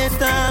 I can't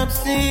stop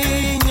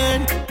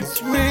singing,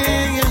 it's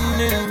ringing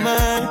in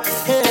my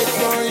head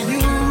for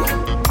you.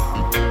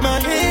 My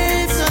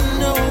head's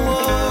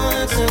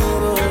underwater,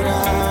 but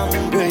I'm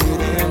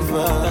breathing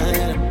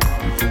fine.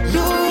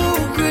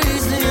 You're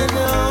crazy and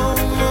I'm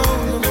on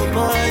my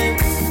mind.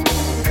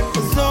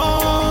 'Cause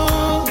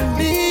all of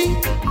me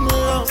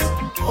loves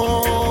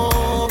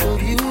all of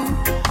you.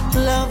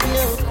 Love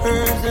your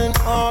curves and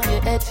all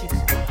your edges,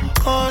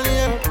 all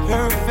your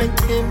perfect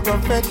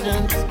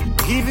imperfections.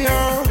 Give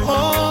your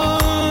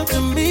all to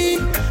me,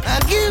 I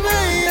give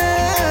my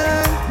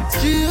hand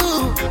to you.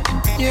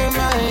 You're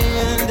my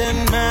end and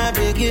my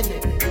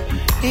beginning.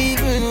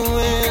 Even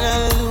when I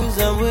lose,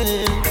 I'm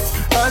winning.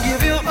 I'll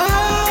give you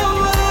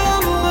all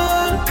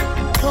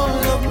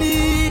of me,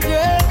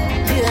 girl.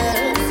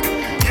 Yes,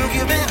 you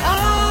give me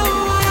all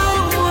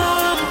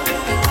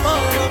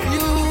of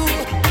you.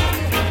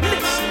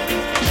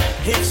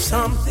 If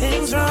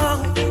something's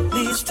wrong,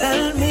 please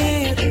tell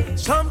me.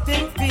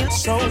 Something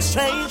feels so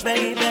strange,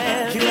 baby.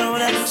 You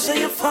don't answer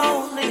your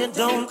phone and you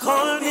don't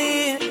call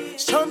me.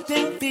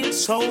 Something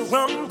feels so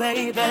wrong,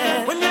 baby.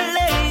 When you're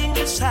laying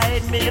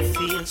beside me, you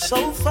feel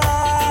so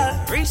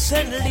far.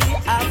 Recently,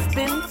 I've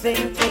been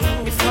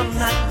thinking, if I'm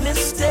not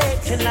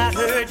mistaken, I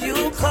heard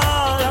you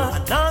call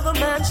another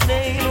man's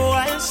name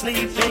while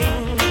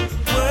sleeping.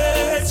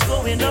 Words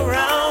going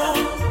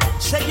around,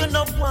 say you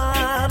don't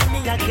want me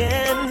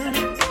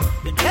again.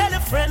 You tell your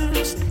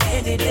friends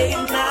any day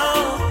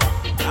now,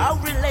 our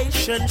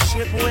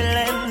relationship will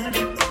end.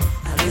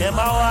 And them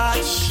I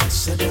watch,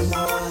 sit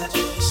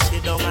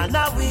down and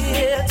I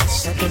wait.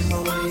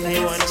 They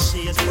wanna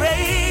see us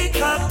break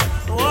up,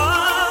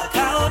 walk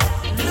out,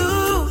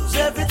 lose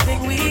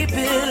everything we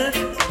build.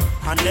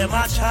 And them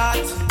I chat,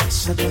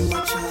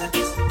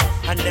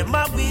 and them I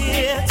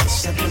wait.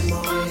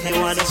 They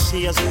wanna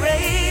see us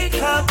break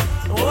up,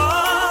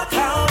 walk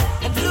out,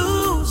 and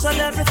lose on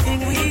everything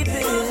we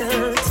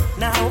built.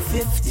 Now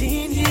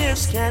 15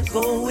 years can't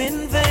go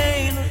in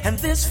vain, and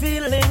this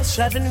feeling's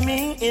driving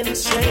me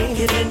insane.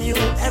 Giving you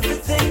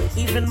everything,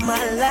 even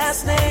my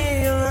last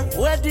name,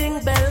 wedding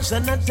bells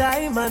and a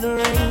diamond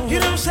ring. You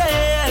don't say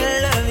I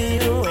love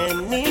you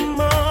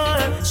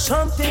anymore.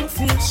 Something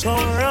feels so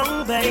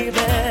wrong, baby,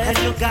 and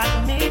you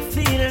got me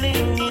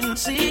feeling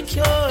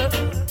insecure.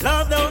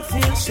 Love don't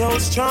feel so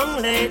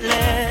strong lately,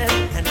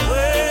 and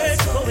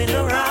words going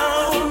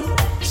around,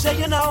 say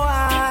you know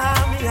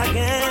I'm me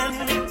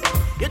again.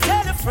 You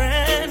tell your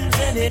friends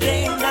any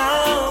day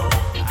now,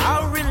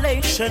 our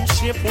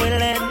relationship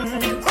will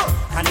end.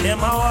 And them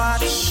I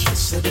watch,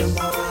 sit down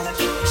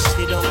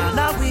and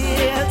I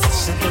wait.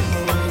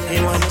 They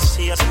wanna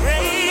see us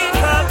break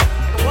up,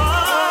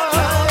 walk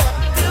out,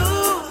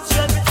 lose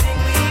everything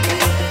we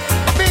did.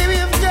 Baby,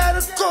 I've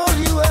gotta call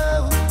you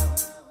out.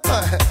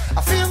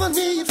 I feel the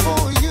need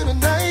for you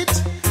tonight.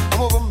 I'm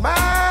over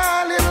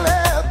my little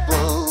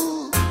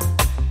apple.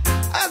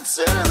 I'd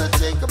certainly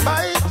take a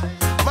bite.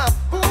 My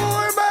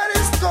poor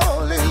body's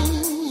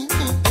calling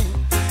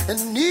and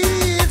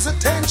needs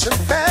attention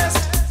fast.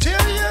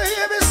 Till you're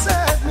here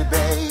beside me,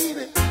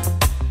 baby.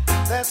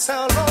 That's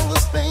how long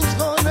this pain's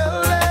gonna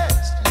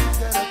last. You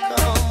gotta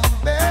come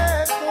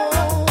back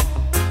home.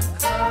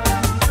 Come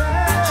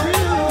back to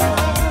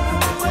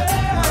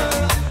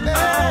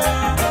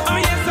Oh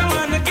yes, I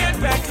wanna get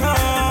back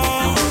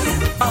home.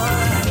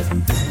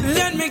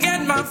 Let me get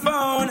my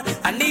phone.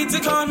 I need to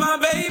call my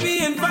baby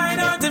and find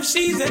out if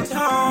she's at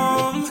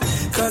home.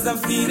 Cause I'm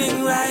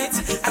feeling right.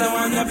 I don't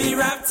wanna be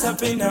wrapped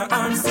up in her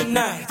arms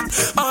tonight.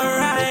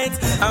 Alright,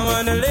 I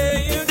wanna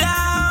lay you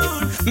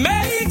down,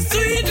 make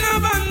sweet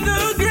love on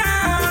the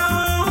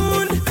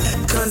ground.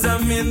 Cause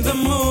I'm in the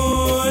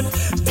mood.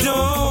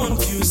 Don't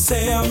you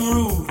say I'm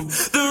rude.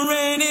 The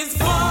rain is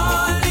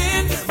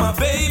falling, my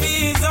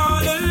baby is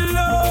all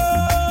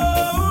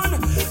alone.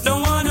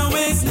 Don't wanna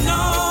waste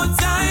no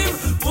time,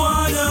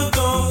 wanna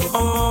go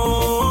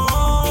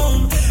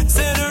home.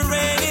 Say the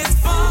rain is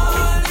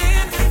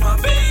falling, my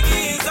baby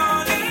is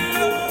all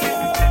alone.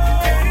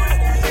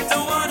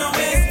 Don't wanna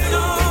waste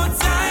no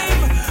time,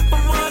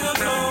 wanna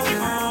go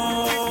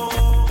home.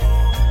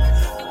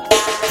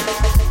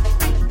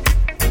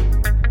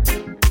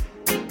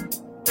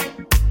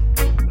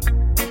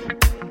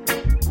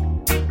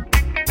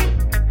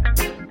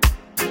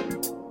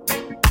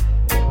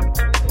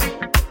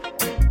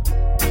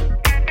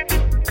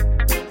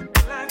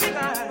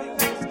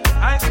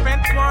 I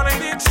spent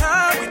quality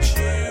time with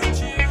you,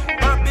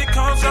 but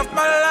because of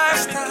my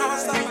lifestyle,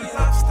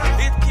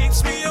 it keeps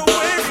me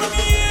away from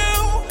you.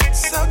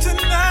 So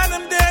tonight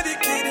I'm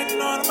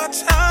dedicating all of my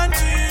time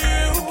to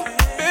you.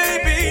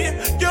 Baby,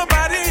 your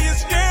body is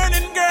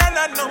yearning, girl.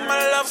 I know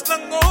my love's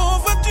long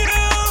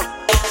overdue.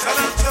 So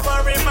don't you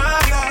worry, my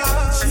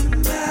love.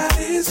 Tonight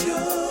is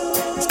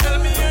yours. Tell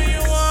me who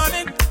you want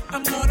it.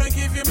 I'm gonna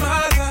give you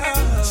my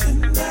love.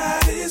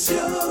 Tonight is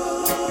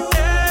yours.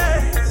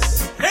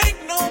 Yes. Ain't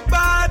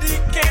nobody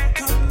can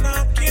come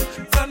knocking.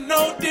 The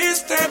no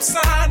disturb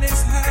sign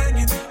is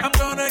hanging. I'm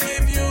gonna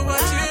give you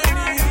what you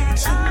need.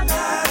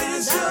 Tonight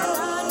is yours.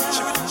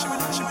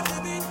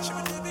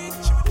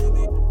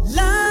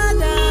 La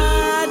da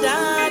da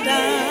da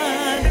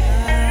da.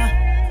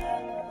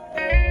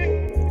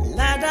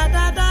 La da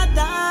da da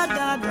da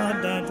da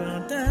da da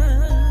da.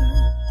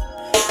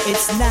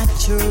 It's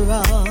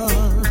natural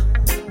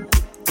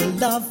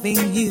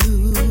loving you.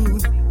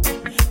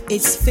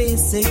 It's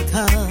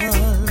physical,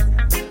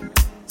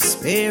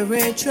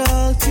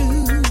 spiritual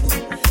too.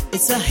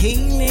 It's a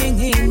healing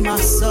in my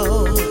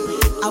soul.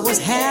 I was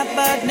half,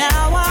 but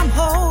now I'm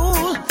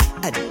whole.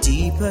 A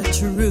deeper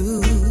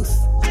truth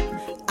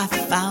I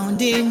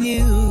found in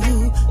you.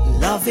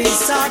 Love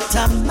is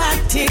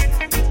automatic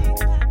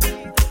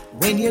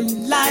when you're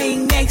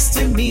lying next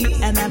to me,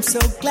 and I'm so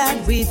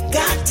glad we've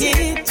got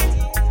it.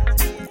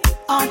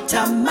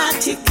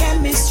 Automatic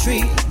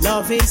chemistry.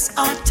 Love is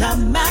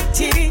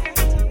automatic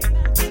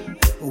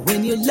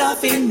when you're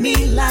loving me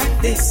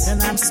like this,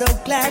 and I'm so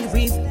glad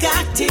we've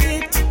got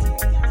it.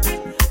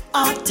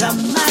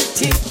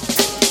 Automatic.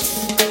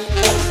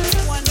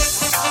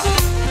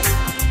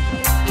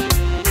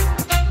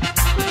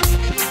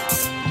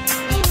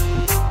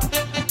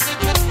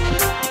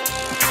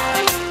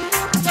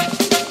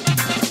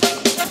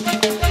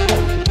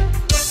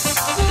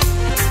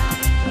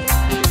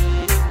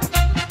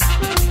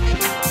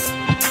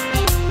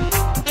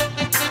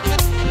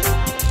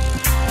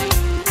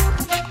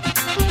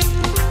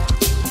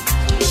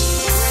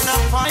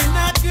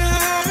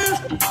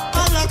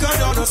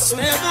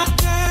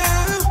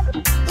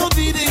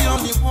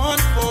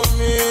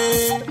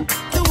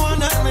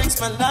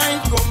 my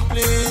life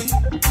complete.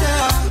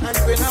 Yeah, and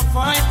when I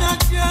find that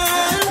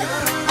girl,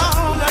 I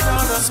hold her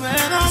down, I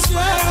swear,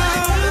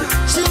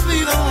 she'll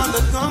be the one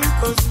that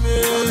conquers me.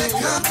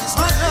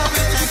 My love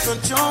will take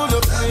control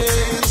of me.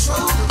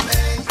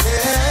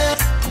 Yeah.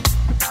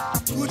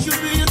 Would you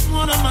be at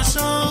one of my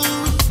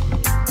shows?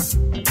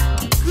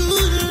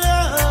 Good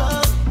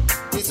love,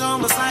 it's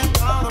almost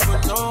like all of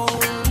alone.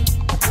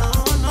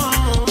 No.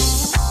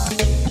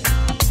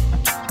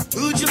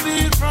 Would you be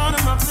in front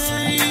of my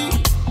face?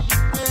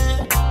 Yeah.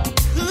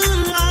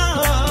 Good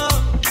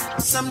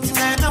love, something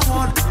that I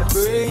want to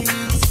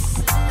embrace.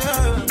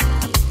 Yeah.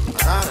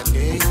 Not a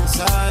king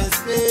size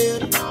bed,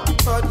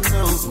 but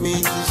knows me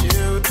to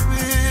share it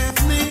with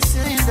me.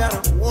 Saying that I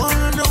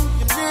wanna know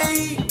your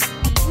name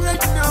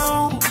right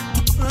now.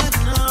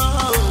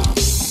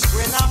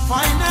 When I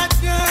find that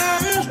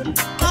girl,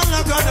 I'm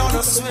like I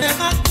don't swear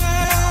that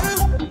girl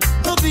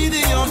will be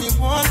the only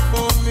one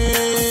for me,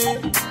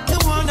 the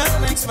one that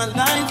makes my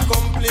life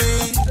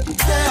complete.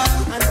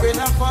 Yeah, and when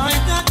I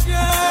find that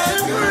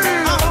girl,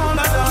 I'm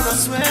like I don't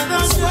swear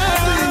that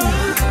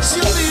girl,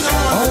 she'll be the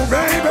one. Oh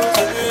baby,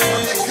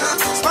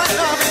 my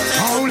love is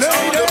oh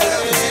lady,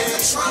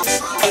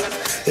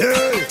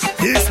 yeah,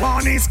 this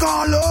one is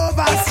called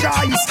Lover's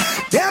Choice.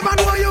 Never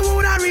know you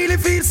woulda really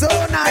feel so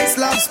nice,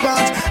 love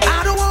sponge.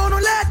 I don't wanna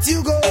let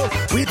you go.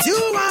 With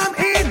you I'm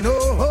in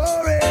no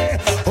hurry.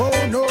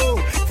 Oh no,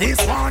 this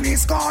one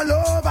is called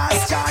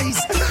Lover's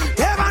Choice.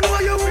 Never know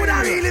you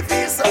woulda really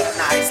feel so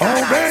nice.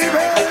 Oh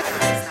baby,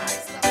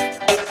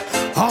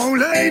 oh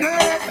lady,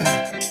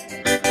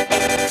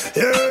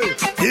 yeah,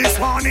 this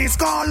one is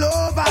called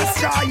Lover's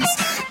Choice.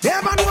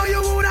 Never know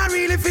you woulda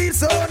really feel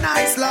so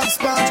nice, love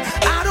sponge.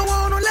 I don't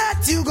wanna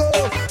let you go.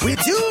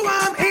 With you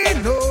I'm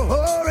in no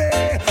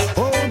hurry.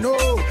 Oh no,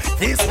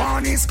 this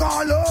one is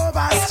called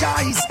Lover's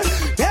Choice.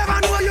 Never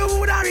know you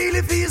woulda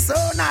really feel so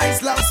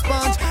nice, love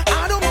sponge.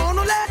 I don't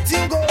wanna let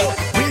you go.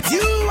 With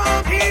you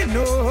I'm in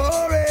no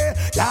hurry.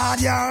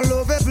 Lord, you're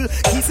lovable,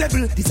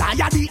 kissable,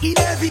 desire the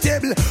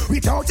inevitable.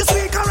 Without your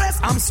sweet caress,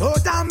 I'm so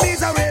damn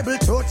miserable.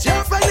 Touch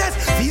your finesse,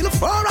 feel the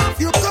fur off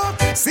your coat.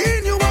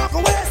 Seeing you walk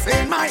away,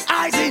 seeing my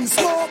eyes in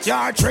smoke.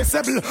 You're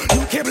traceable,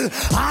 you kibble.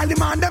 I'll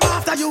demand them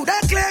after you.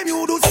 They claim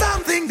you do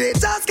something they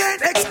just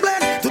can't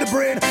explain to the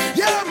brain.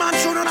 Yeah, man,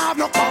 shouldn't have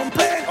no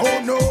complaint.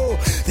 Oh no,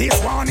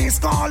 this one is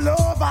called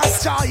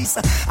Lover's Choice.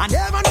 I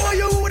never know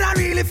you woulda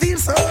really feel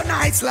so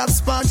nice, love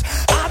sponge.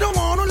 I don't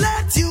wanna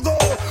let you go.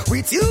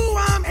 With you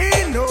I'm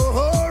in no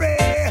hurry.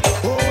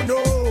 Oh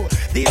no,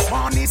 this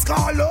one is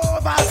called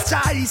Lover's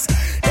Choice.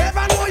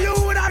 Never know you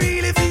woulda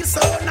really feel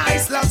so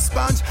nice, love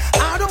sponge.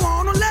 I don't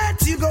wanna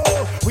let you go.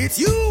 With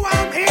you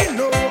I'm in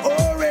no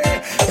hurry.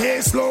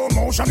 Hey, slow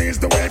motion is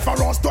the way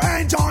for us to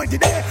enjoy the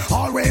day.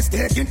 Always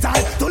taking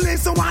time to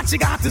listen what she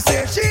got to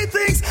say. She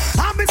thinks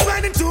I've been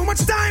spending too much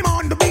time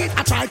on the beat.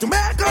 I try to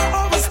make her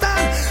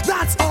understand.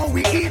 That's how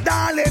we eat,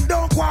 darling.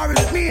 Don't quarrel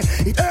with me.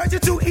 It hurts you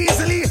too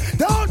easily.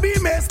 Don't be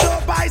messed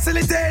up by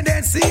silly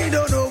tendency.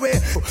 Don't know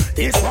it.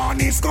 This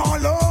one is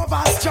called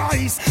Lover's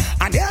Choice.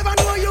 I never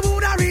know you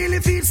woulda really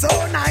feel so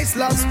nice,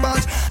 love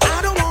sponge.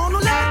 I don't wanna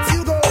let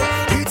you go.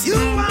 With you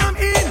I'm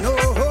in no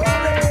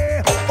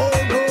hurry. Oh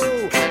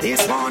no,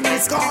 this one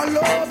is called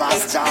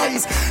Lover's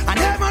Choice. I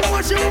never know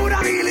you woulda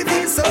really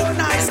feel so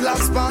nice,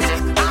 love sponge.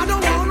 I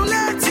don't wanna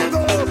let you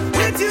go.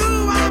 With you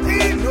I'm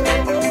in no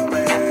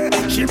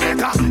hurry. She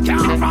better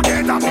can't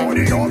forget about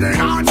the oven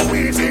and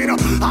squeezing.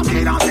 I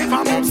feel as if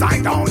I'm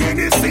upside down in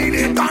the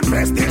ceiling.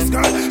 Confess this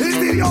girl is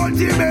the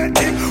ultimate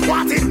thing.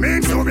 What it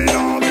means to be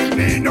loved,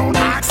 me no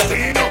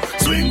asking.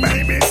 Swing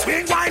baby,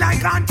 swing while I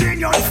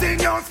continue to sing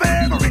your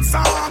favorite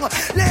song.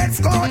 Let's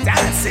go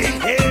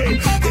dancing, hey.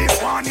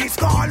 This one is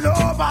called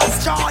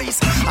Lover's Choice.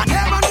 I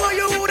never know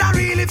you woulda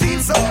really feel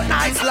so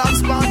nice, love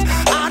sponge.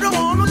 I don't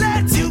wanna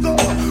let you go.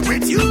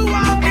 With you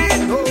I'm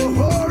in no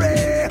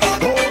hurry.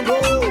 Oh no,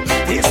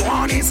 this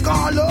one is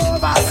called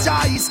Lover's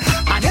Choice.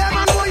 I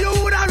never know you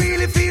woulda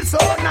really feel so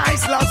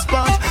nice, love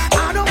sponge.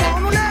 I don't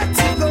wanna let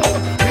you go.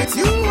 With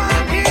you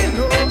I'm in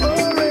no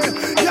hurry.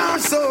 You're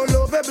so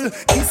lovable,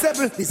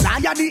 kissable,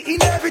 desire the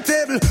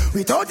inevitable.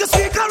 Without your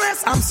sweet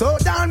caress, I'm so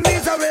damn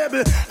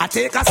miserable. I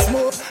take a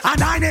smoke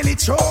and I nearly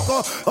choke.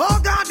 Oh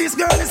God, this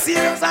girl is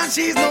serious and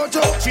she's no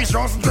joke. She's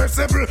just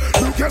dressable,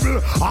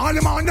 lookable. All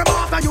them on them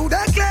after you,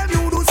 they claim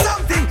you do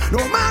something no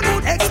man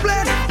would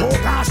explain. Oh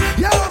gosh,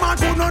 yeah man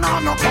could not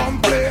have no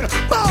complaint.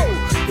 Bow,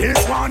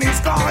 this one is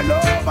called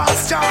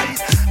Lover's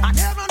Choice. I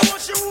never know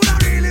she woulda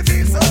really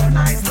feel so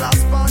nice, love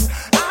sponge.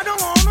 I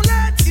don't wanna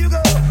let you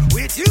go.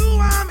 With you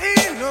I'm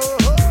in no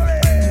hurry.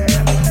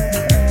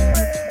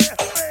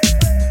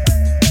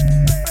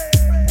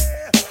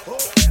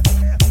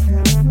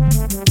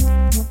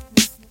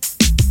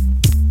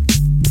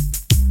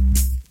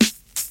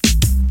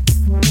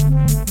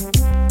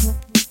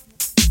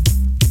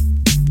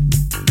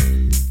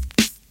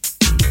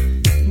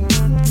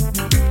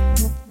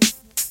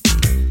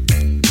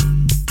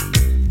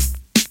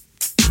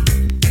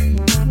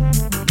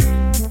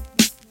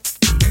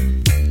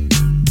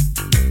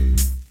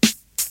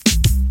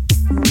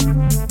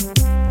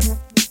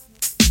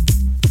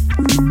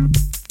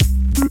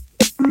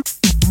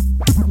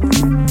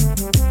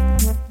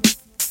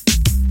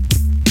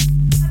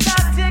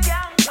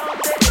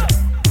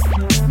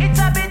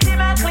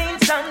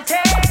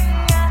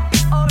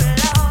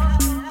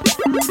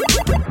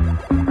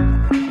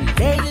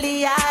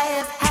 Lately I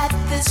have had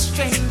the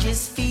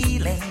strangest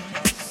feeling,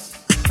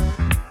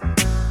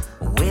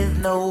 with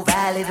no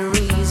valid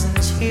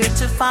reasons here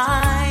to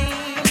find.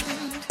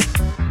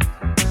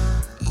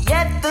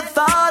 Yet the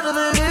thought of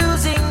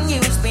losing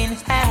you's been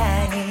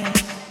hanging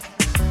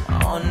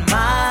on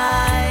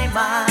my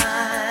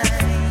mind.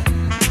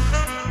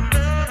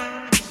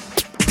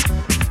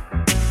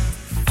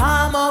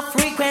 Far more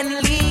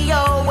frequently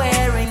you're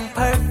wearing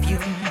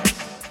perfume.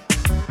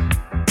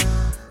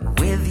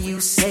 With you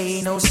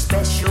say no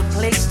special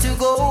place to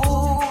go.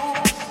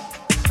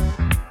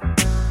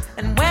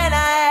 And when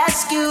I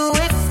ask you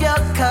if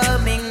you're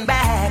coming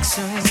back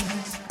soon,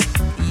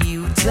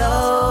 you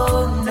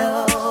don't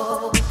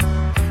know,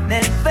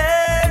 never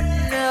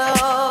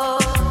know.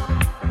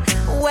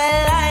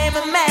 Well, I'm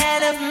a man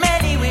of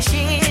many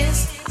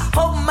wishes. I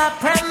hope my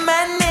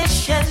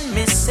premonition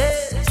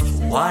misses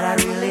what I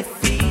really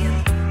feel.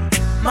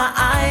 My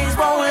eyes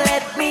won't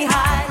let me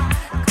hide,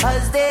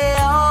 'cause they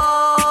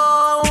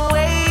always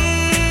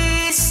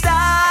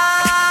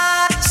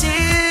start to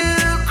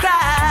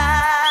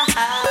cry.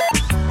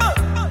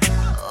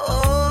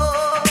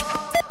 Oh,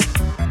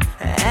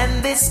 and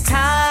this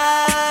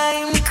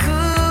time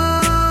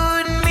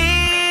could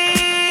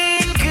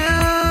mean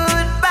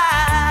goodbye.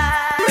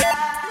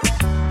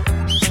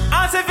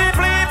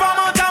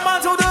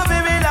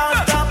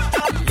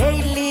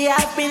 Lately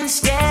I've been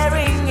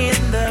staring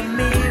in the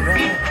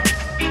mirror,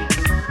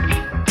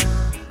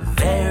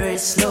 very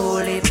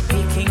slowly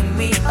picking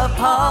me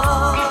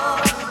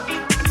apart,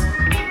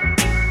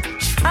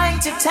 trying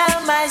to tell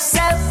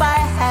myself I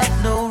have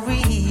no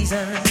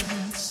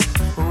reasons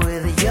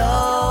with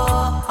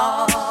your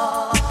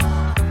heart.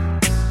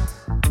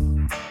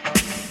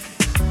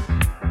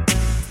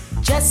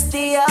 Just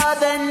the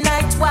other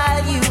night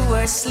while you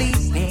were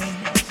sleeping,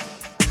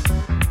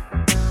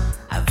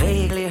 I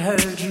vaguely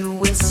heard you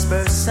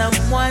whisper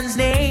someone's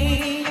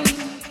name.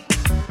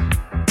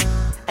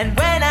 And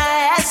when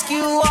I ask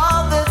you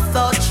all the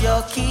thoughts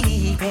you're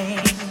keeping,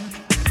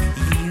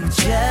 you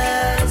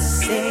just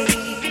say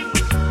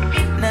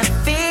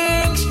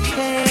nothing's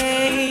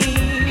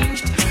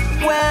changed.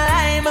 Well,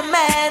 I'm a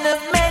man of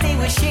many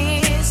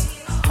wishes.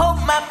 Hope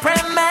my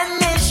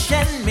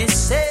premonition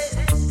misses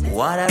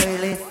what I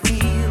really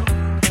feel.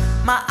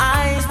 My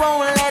eyes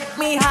won't let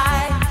me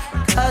hide,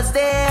 'cause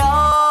they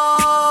always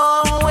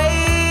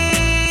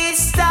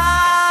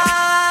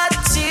start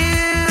to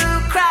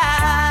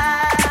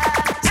cry.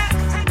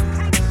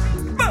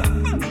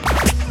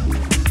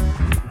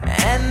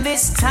 And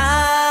this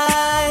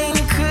time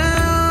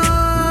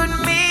could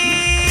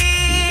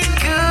mean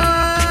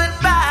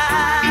goodbye.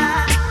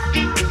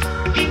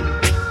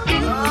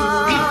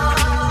 Oh.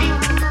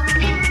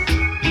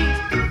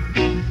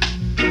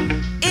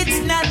 It's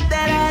not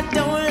that I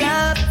don't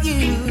love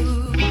you.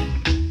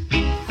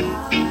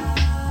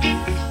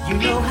 You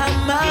know how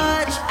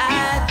much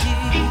I do.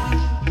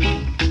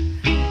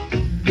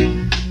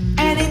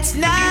 And it's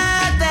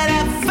not that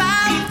I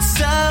found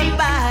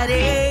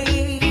somebody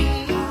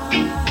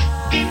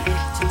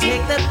to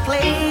take the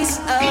place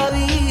of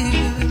you,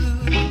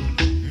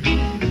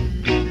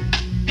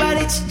 but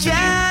it's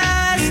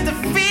just the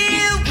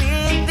feel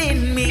within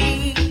me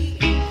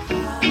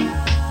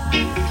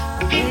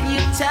when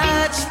you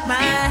touch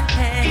my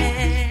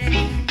hand,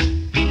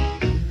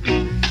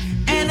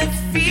 and the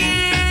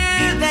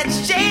fear that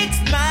shakes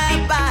my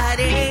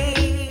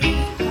body,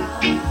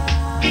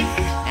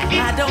 and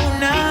I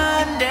don't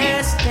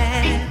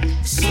understand,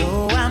 so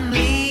I'm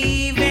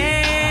leaving.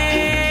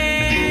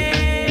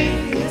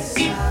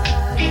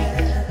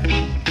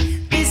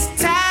 This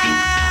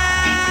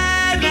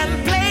time I'm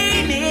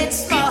playing it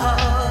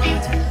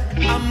smart.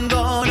 I'm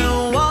gonna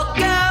walk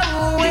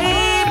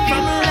away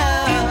from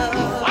love.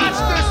 Watch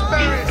this,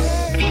 Paris.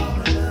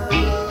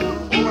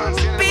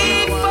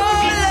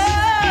 Before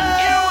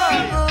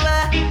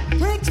love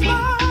breaks my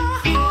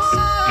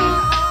heart.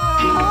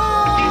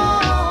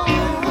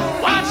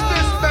 Watch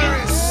this,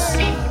 Paris.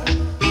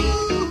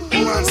 Who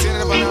wants to see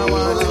anybody I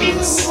want to do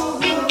this?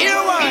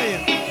 Here why?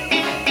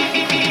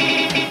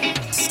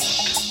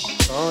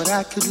 Thought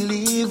I could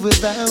live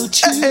without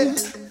you.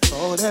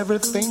 Thought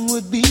everything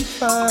would be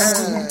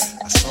fine.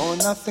 I saw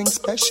nothing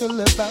special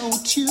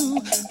about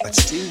you, but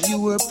still you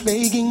were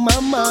plaguing my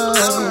mind.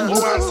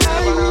 I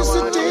used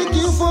to take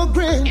you for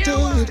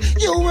granted.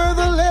 You were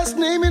the last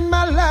name in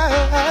my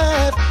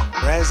life.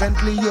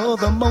 Presently you're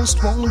the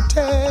most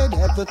wanted,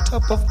 at the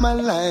top of my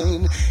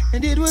line.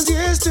 And it was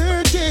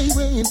yesterday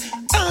when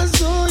I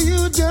saw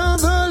you down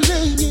the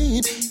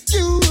lane.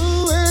 You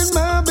and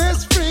my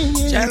best friend.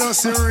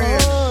 Jealousy My real.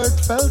 heart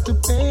felt the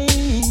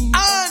pain.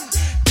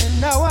 And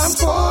now I'm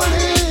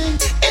falling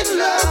in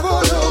love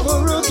all over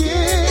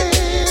again.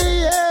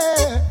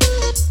 Yeah.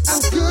 How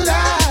could I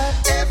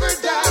ever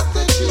doubt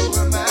that you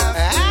were my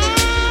friend?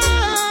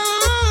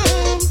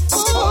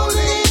 I'm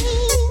falling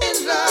in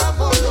love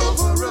all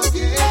over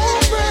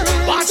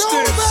again. Watch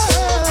this.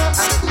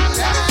 How could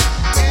I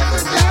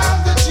ever doubt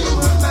that you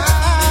were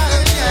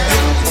mine?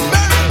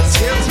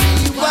 Tell me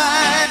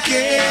why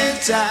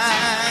can't I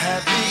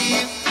be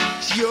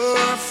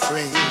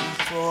afraid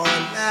for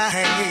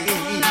life.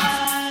 Ooh,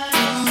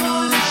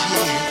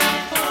 yeah.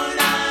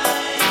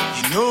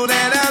 You know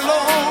that I'll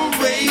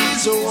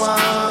always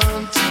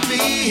want to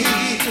be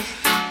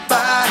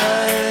by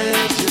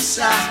your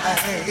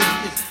side.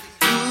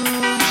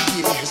 Ooh,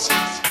 yes.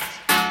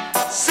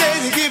 Say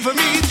you give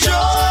me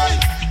joy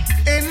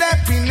and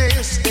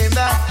happiness, and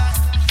I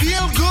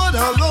feel good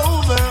all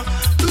over.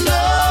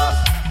 Love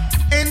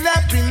and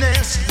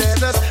happiness,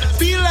 let us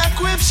feel like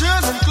we've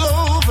chosen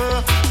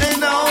clover.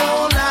 And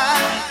all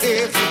I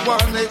ever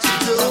wanted to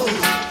do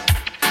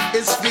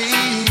is be.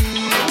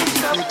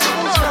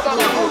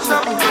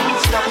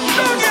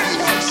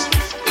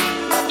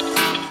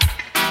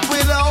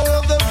 With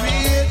all the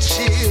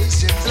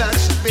riches and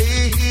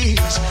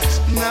luxuries,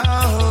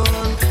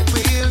 none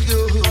will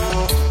do.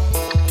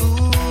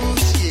 Ooh,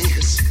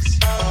 yes.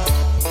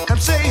 I'm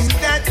saying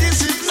that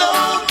this is no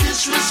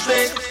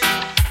disrespect,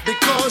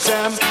 because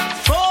I'm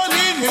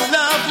falling in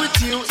love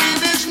with you.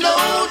 It is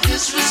no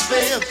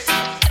disrespect.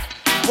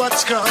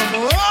 What's come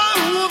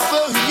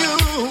over you?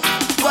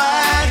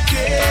 Why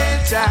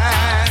can't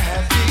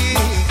I be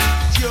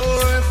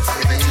your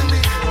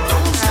baby?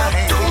 Don't stop,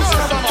 don't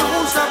stop,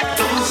 don't stop,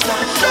 don't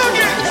stop.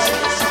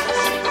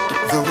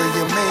 The way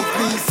you make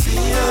me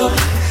feel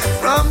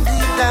from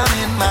deep down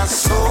in my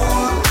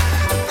soul,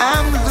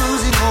 I'm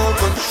losing all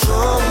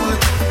control.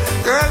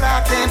 Girl,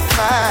 I can't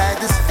fight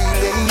this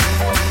feeling.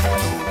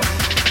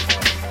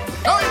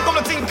 Now you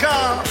gonna think,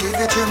 give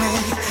it to me,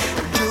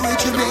 do it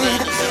to me,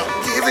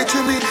 give it to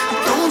me.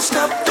 Don't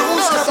stop,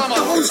 don't stop,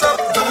 don't stop,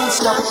 don't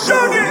stop.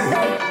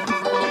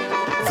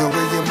 The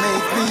way you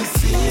make me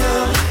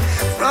feel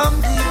from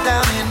deep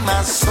down in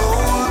my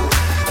soul,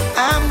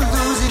 I'm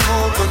losing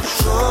all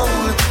control.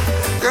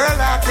 Girl,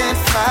 I can't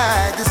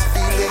fight this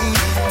feeling.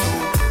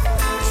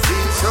 It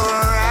feels so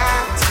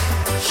right.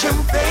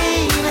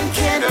 Champagne and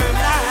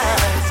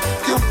candlelight,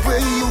 the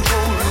way you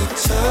hold me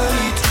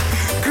tight.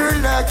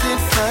 Girl, I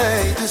can't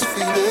fight this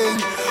feeling.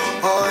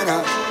 Oh,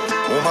 no.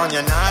 Woman,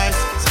 you're nice.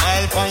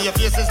 Smile on your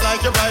face is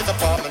like you're right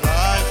upon my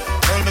life.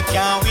 Girl, me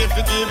can't wait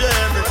to give you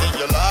everything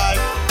you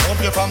like. Hope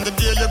you from the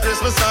day your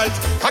Christmas night.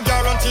 I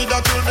guarantee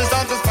that you'll be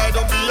satisfied.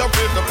 Don't be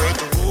afraid to break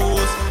the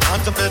rules.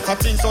 And to better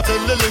things, so tell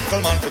the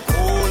little man to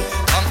cool.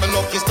 I'm the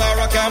lucky star,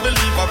 I can't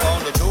believe I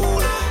found the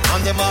tool.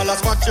 And them all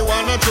ask what you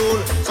wanna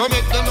do. So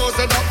make them know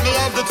say that me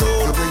have the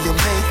tool. The way you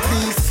make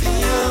me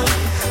feel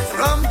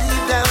from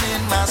deep down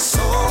in my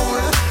soul,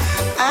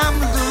 I'm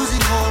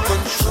losing all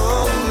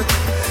control.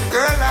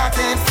 Girl, I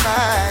can't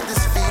fight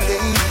this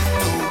feeling.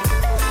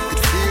 It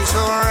feels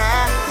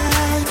alright.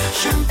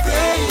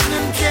 Champagne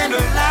and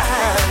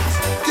candlelight,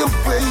 the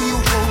way you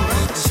hold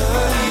me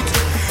tight.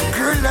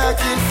 Girl, I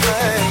can't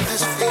fight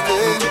this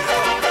feeling.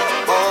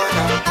 Oh,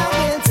 no. I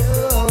will do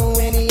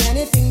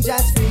anything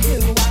just for you.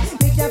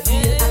 Make you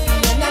feel happy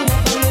and I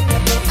never make you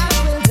blue. I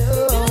will do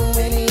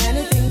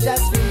anything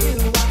just for you.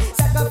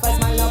 Sacrifice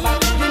my love, I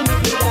give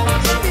you that.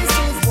 This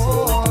is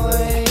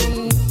boy.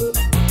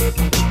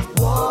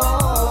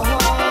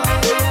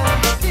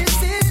 This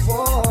is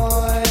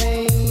boy.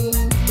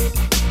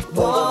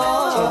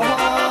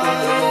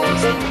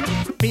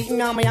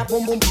 Beating on me up,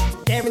 boom boom.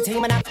 Guarantee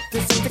me not to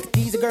see the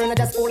tease a girl and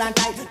just hold on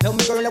tight. Love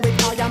me girl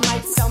with all your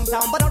might.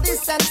 Sometime, but all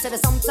this sense said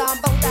sometime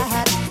about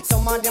that.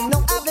 Some of them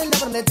know I've been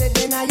loving them dead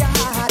in your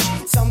heart.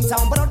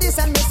 Sometime, but all this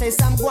and me say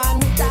some go on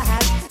with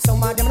that.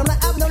 Some of them know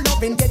I've no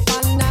loving get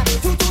fun.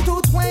 Two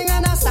twang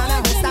and a stand.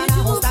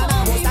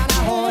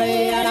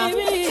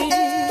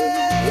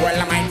 Well,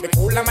 I might be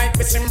cool, I might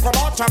be simple,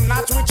 but I'm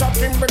not rich up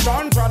in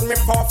Bedon. Drod me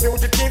for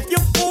fugitive, you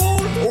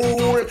fool.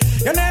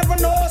 You never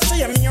know,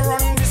 see me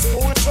run this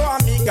school, so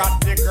me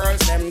got the girls,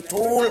 them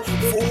tool,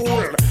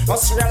 fool.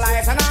 Must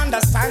realize and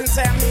understand,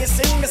 say me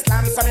sing the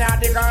slam, so me are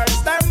the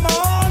girls, them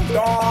on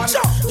gone.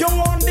 You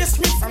want this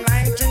me from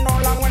 19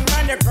 all long when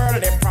man, the girl,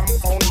 they from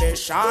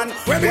foundation.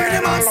 When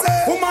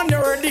woman,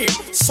 you're ready,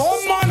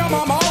 some man, I'm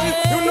a man,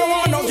 you know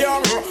I'm no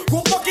girl,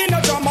 go back in the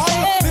Jamal,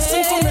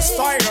 listen to me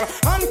style,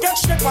 and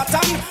catch the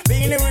pattern,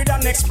 being with the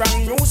next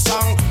brand new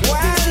song.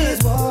 Well, this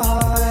is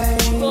why.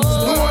 No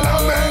one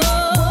amen.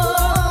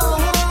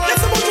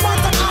 Let's about you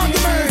want an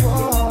argument.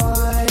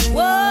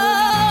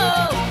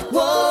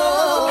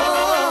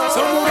 So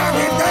we gotta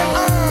give them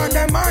heart,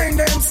 them mind,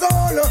 them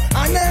soul,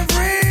 and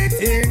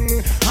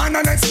everything, and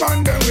then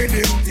expand them with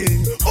them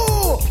thing.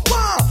 Oh,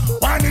 wow,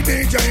 when the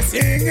DJ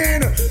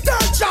singing,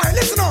 that child,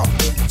 listen up.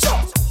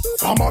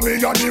 From a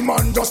million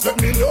demand, just let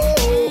me know.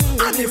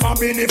 And if I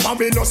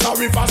be no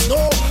sorry for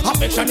snow.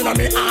 Affection in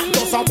me heart,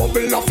 just a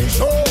bubble of fish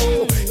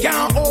show.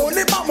 Can't hold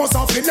it, but must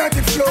have feel let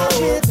it flow. I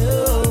will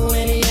do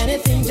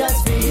anything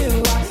just for you.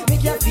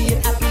 Make you feel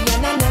happy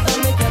and I never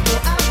make you go.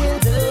 I will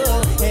do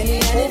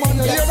anything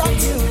just for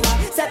you.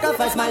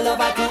 Sacrifice my love,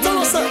 I could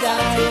do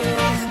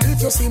that.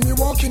 If you see me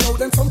walking out,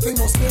 then something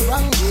must be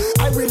wrong.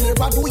 I will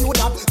never do you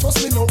that,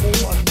 trust me no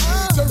woman.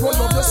 You roll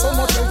up you so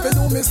much, help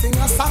you me sing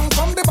a song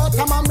from the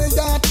bottom of my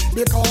heart.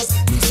 Because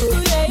me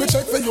say, me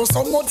check for you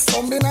so much,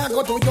 so me nah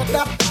go do you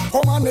that.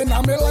 Woman in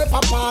a me life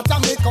apart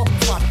and me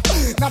comfort.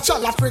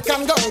 Natural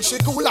African girl, she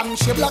cool and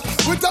she black.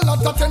 With a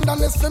lot of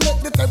tenderness to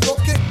make the table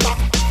kick back.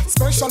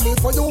 Especially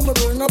for you, me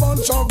bring a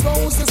bunch of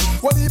roses.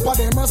 What heap of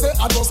them I say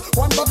I just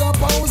one bag of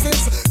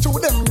poses. To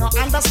them not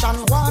understand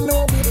why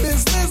no be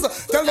business.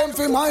 Tell them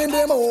to mind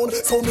them own,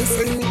 so me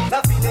sing. The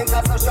feelings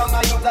are so strong,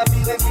 I use the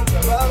feelings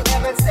mutual.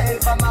 Heaven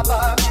sent from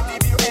above,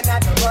 give you a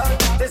natural.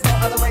 There's no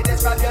other way to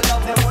describe your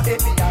love, then would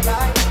it be a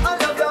lie? I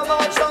love you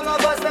much, strong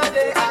of us, the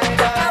day I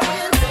die. I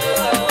will do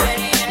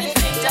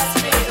anything just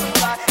for you.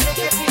 Make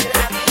you feel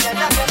happy and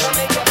I never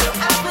make you blue.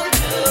 I will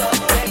do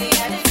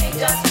anything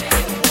just for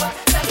you.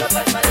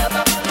 Sacrifice my love,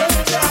 I will let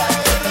you try.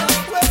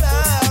 Well,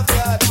 I've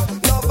got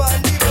love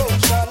and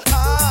devotion. I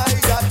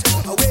got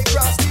away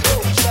across the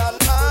ocean.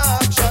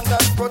 Action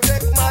that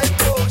protect my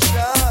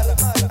potion.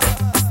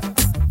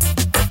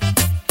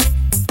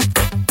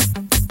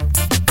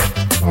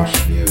 Marsh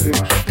music.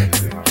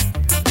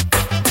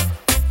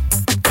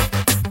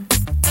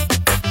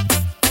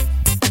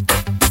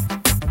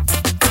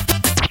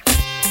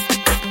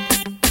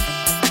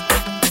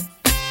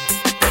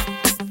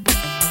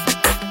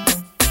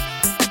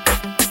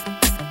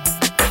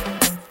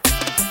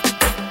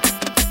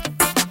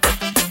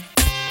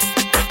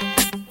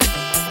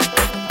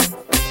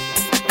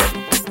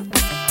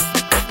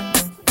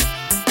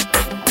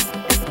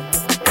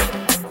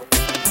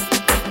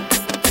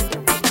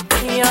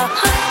 Your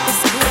heart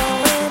is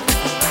glowing,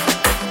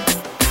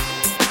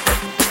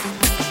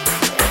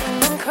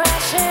 and I'm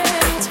crashing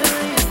into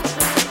you.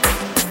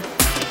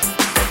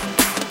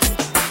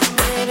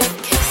 Baby,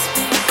 kiss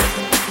me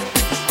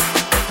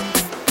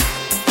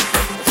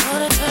before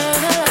they turn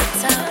the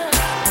lights out.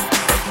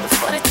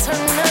 Before they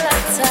turn the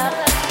lights out,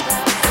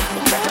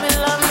 baby,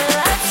 love me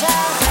lights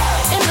out.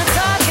 In the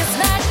darkest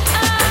night,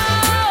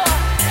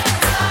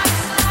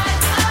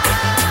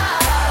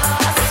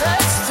 I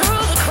search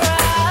through the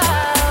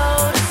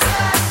crowd.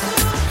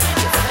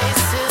 Your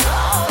face is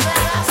all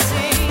that I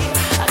see.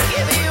 I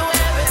give you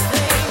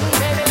everything,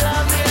 baby,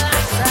 love me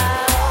lights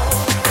out.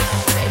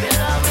 Baby,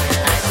 love me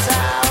lights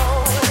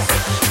out.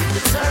 You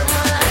can turn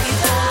my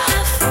lights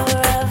out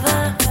forever.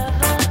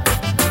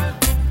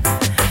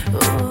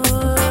 Ooh,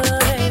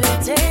 baby,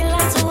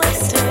 daylight's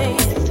wasted.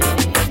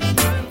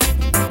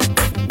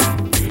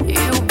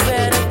 You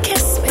better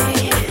kiss me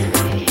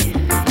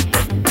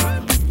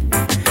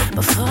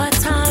before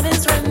time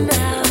is run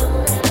out.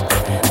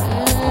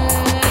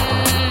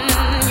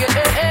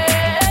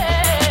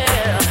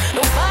 Yeah.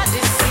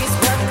 Nobody sees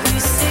what we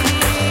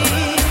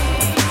see.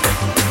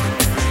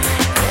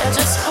 They're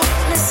just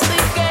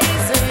hopelessly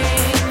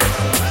gazing.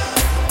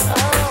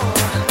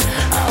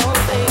 Oh,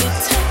 baby,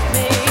 take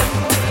me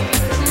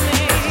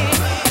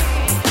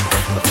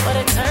before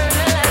they turn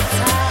the lights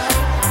out.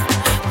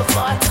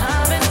 Before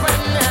time is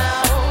run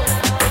out.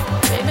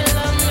 Baby,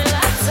 love me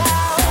lights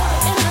out.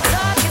 In the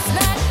darkest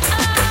night,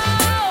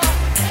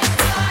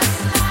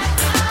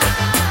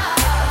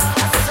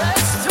 I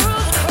search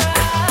through the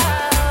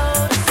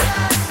crowd.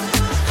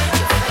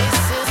 Your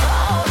face is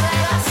all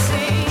that I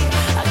see.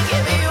 I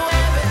give you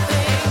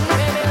everything,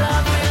 baby,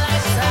 love me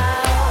lights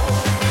out.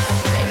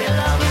 Baby,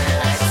 love me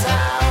lights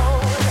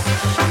out.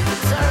 You can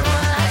turn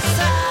my lights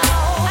out.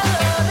 I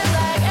love it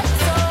like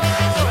EXO.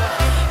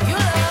 You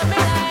love me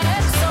like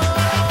EXO.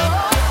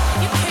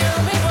 You kill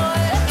me,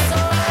 boy,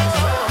 EXO.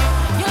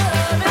 You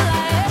love me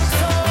like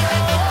EXO.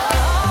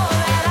 All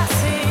that I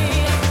see.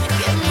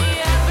 Give me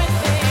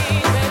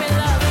everything, baby,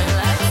 love me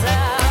lights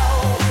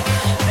out.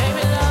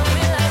 Baby, love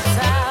me lights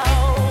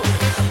out.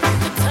 You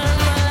can turn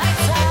my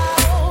lights out.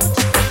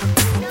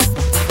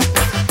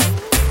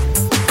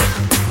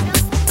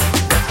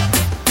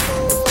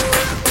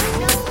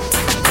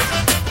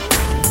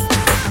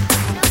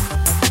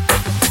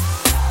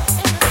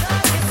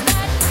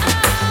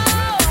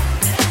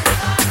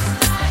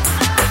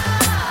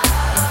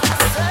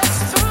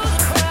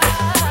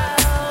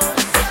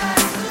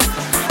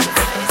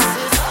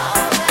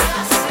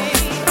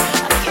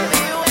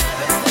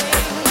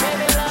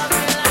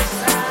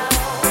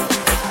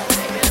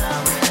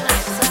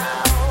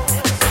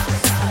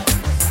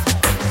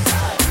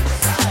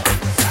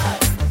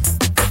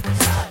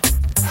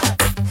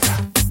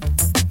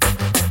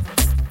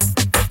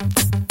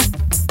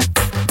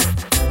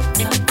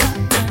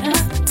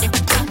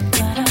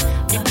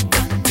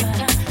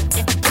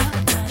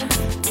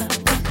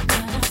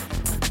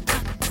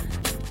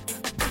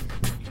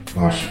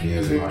 Marsh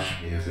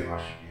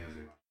music.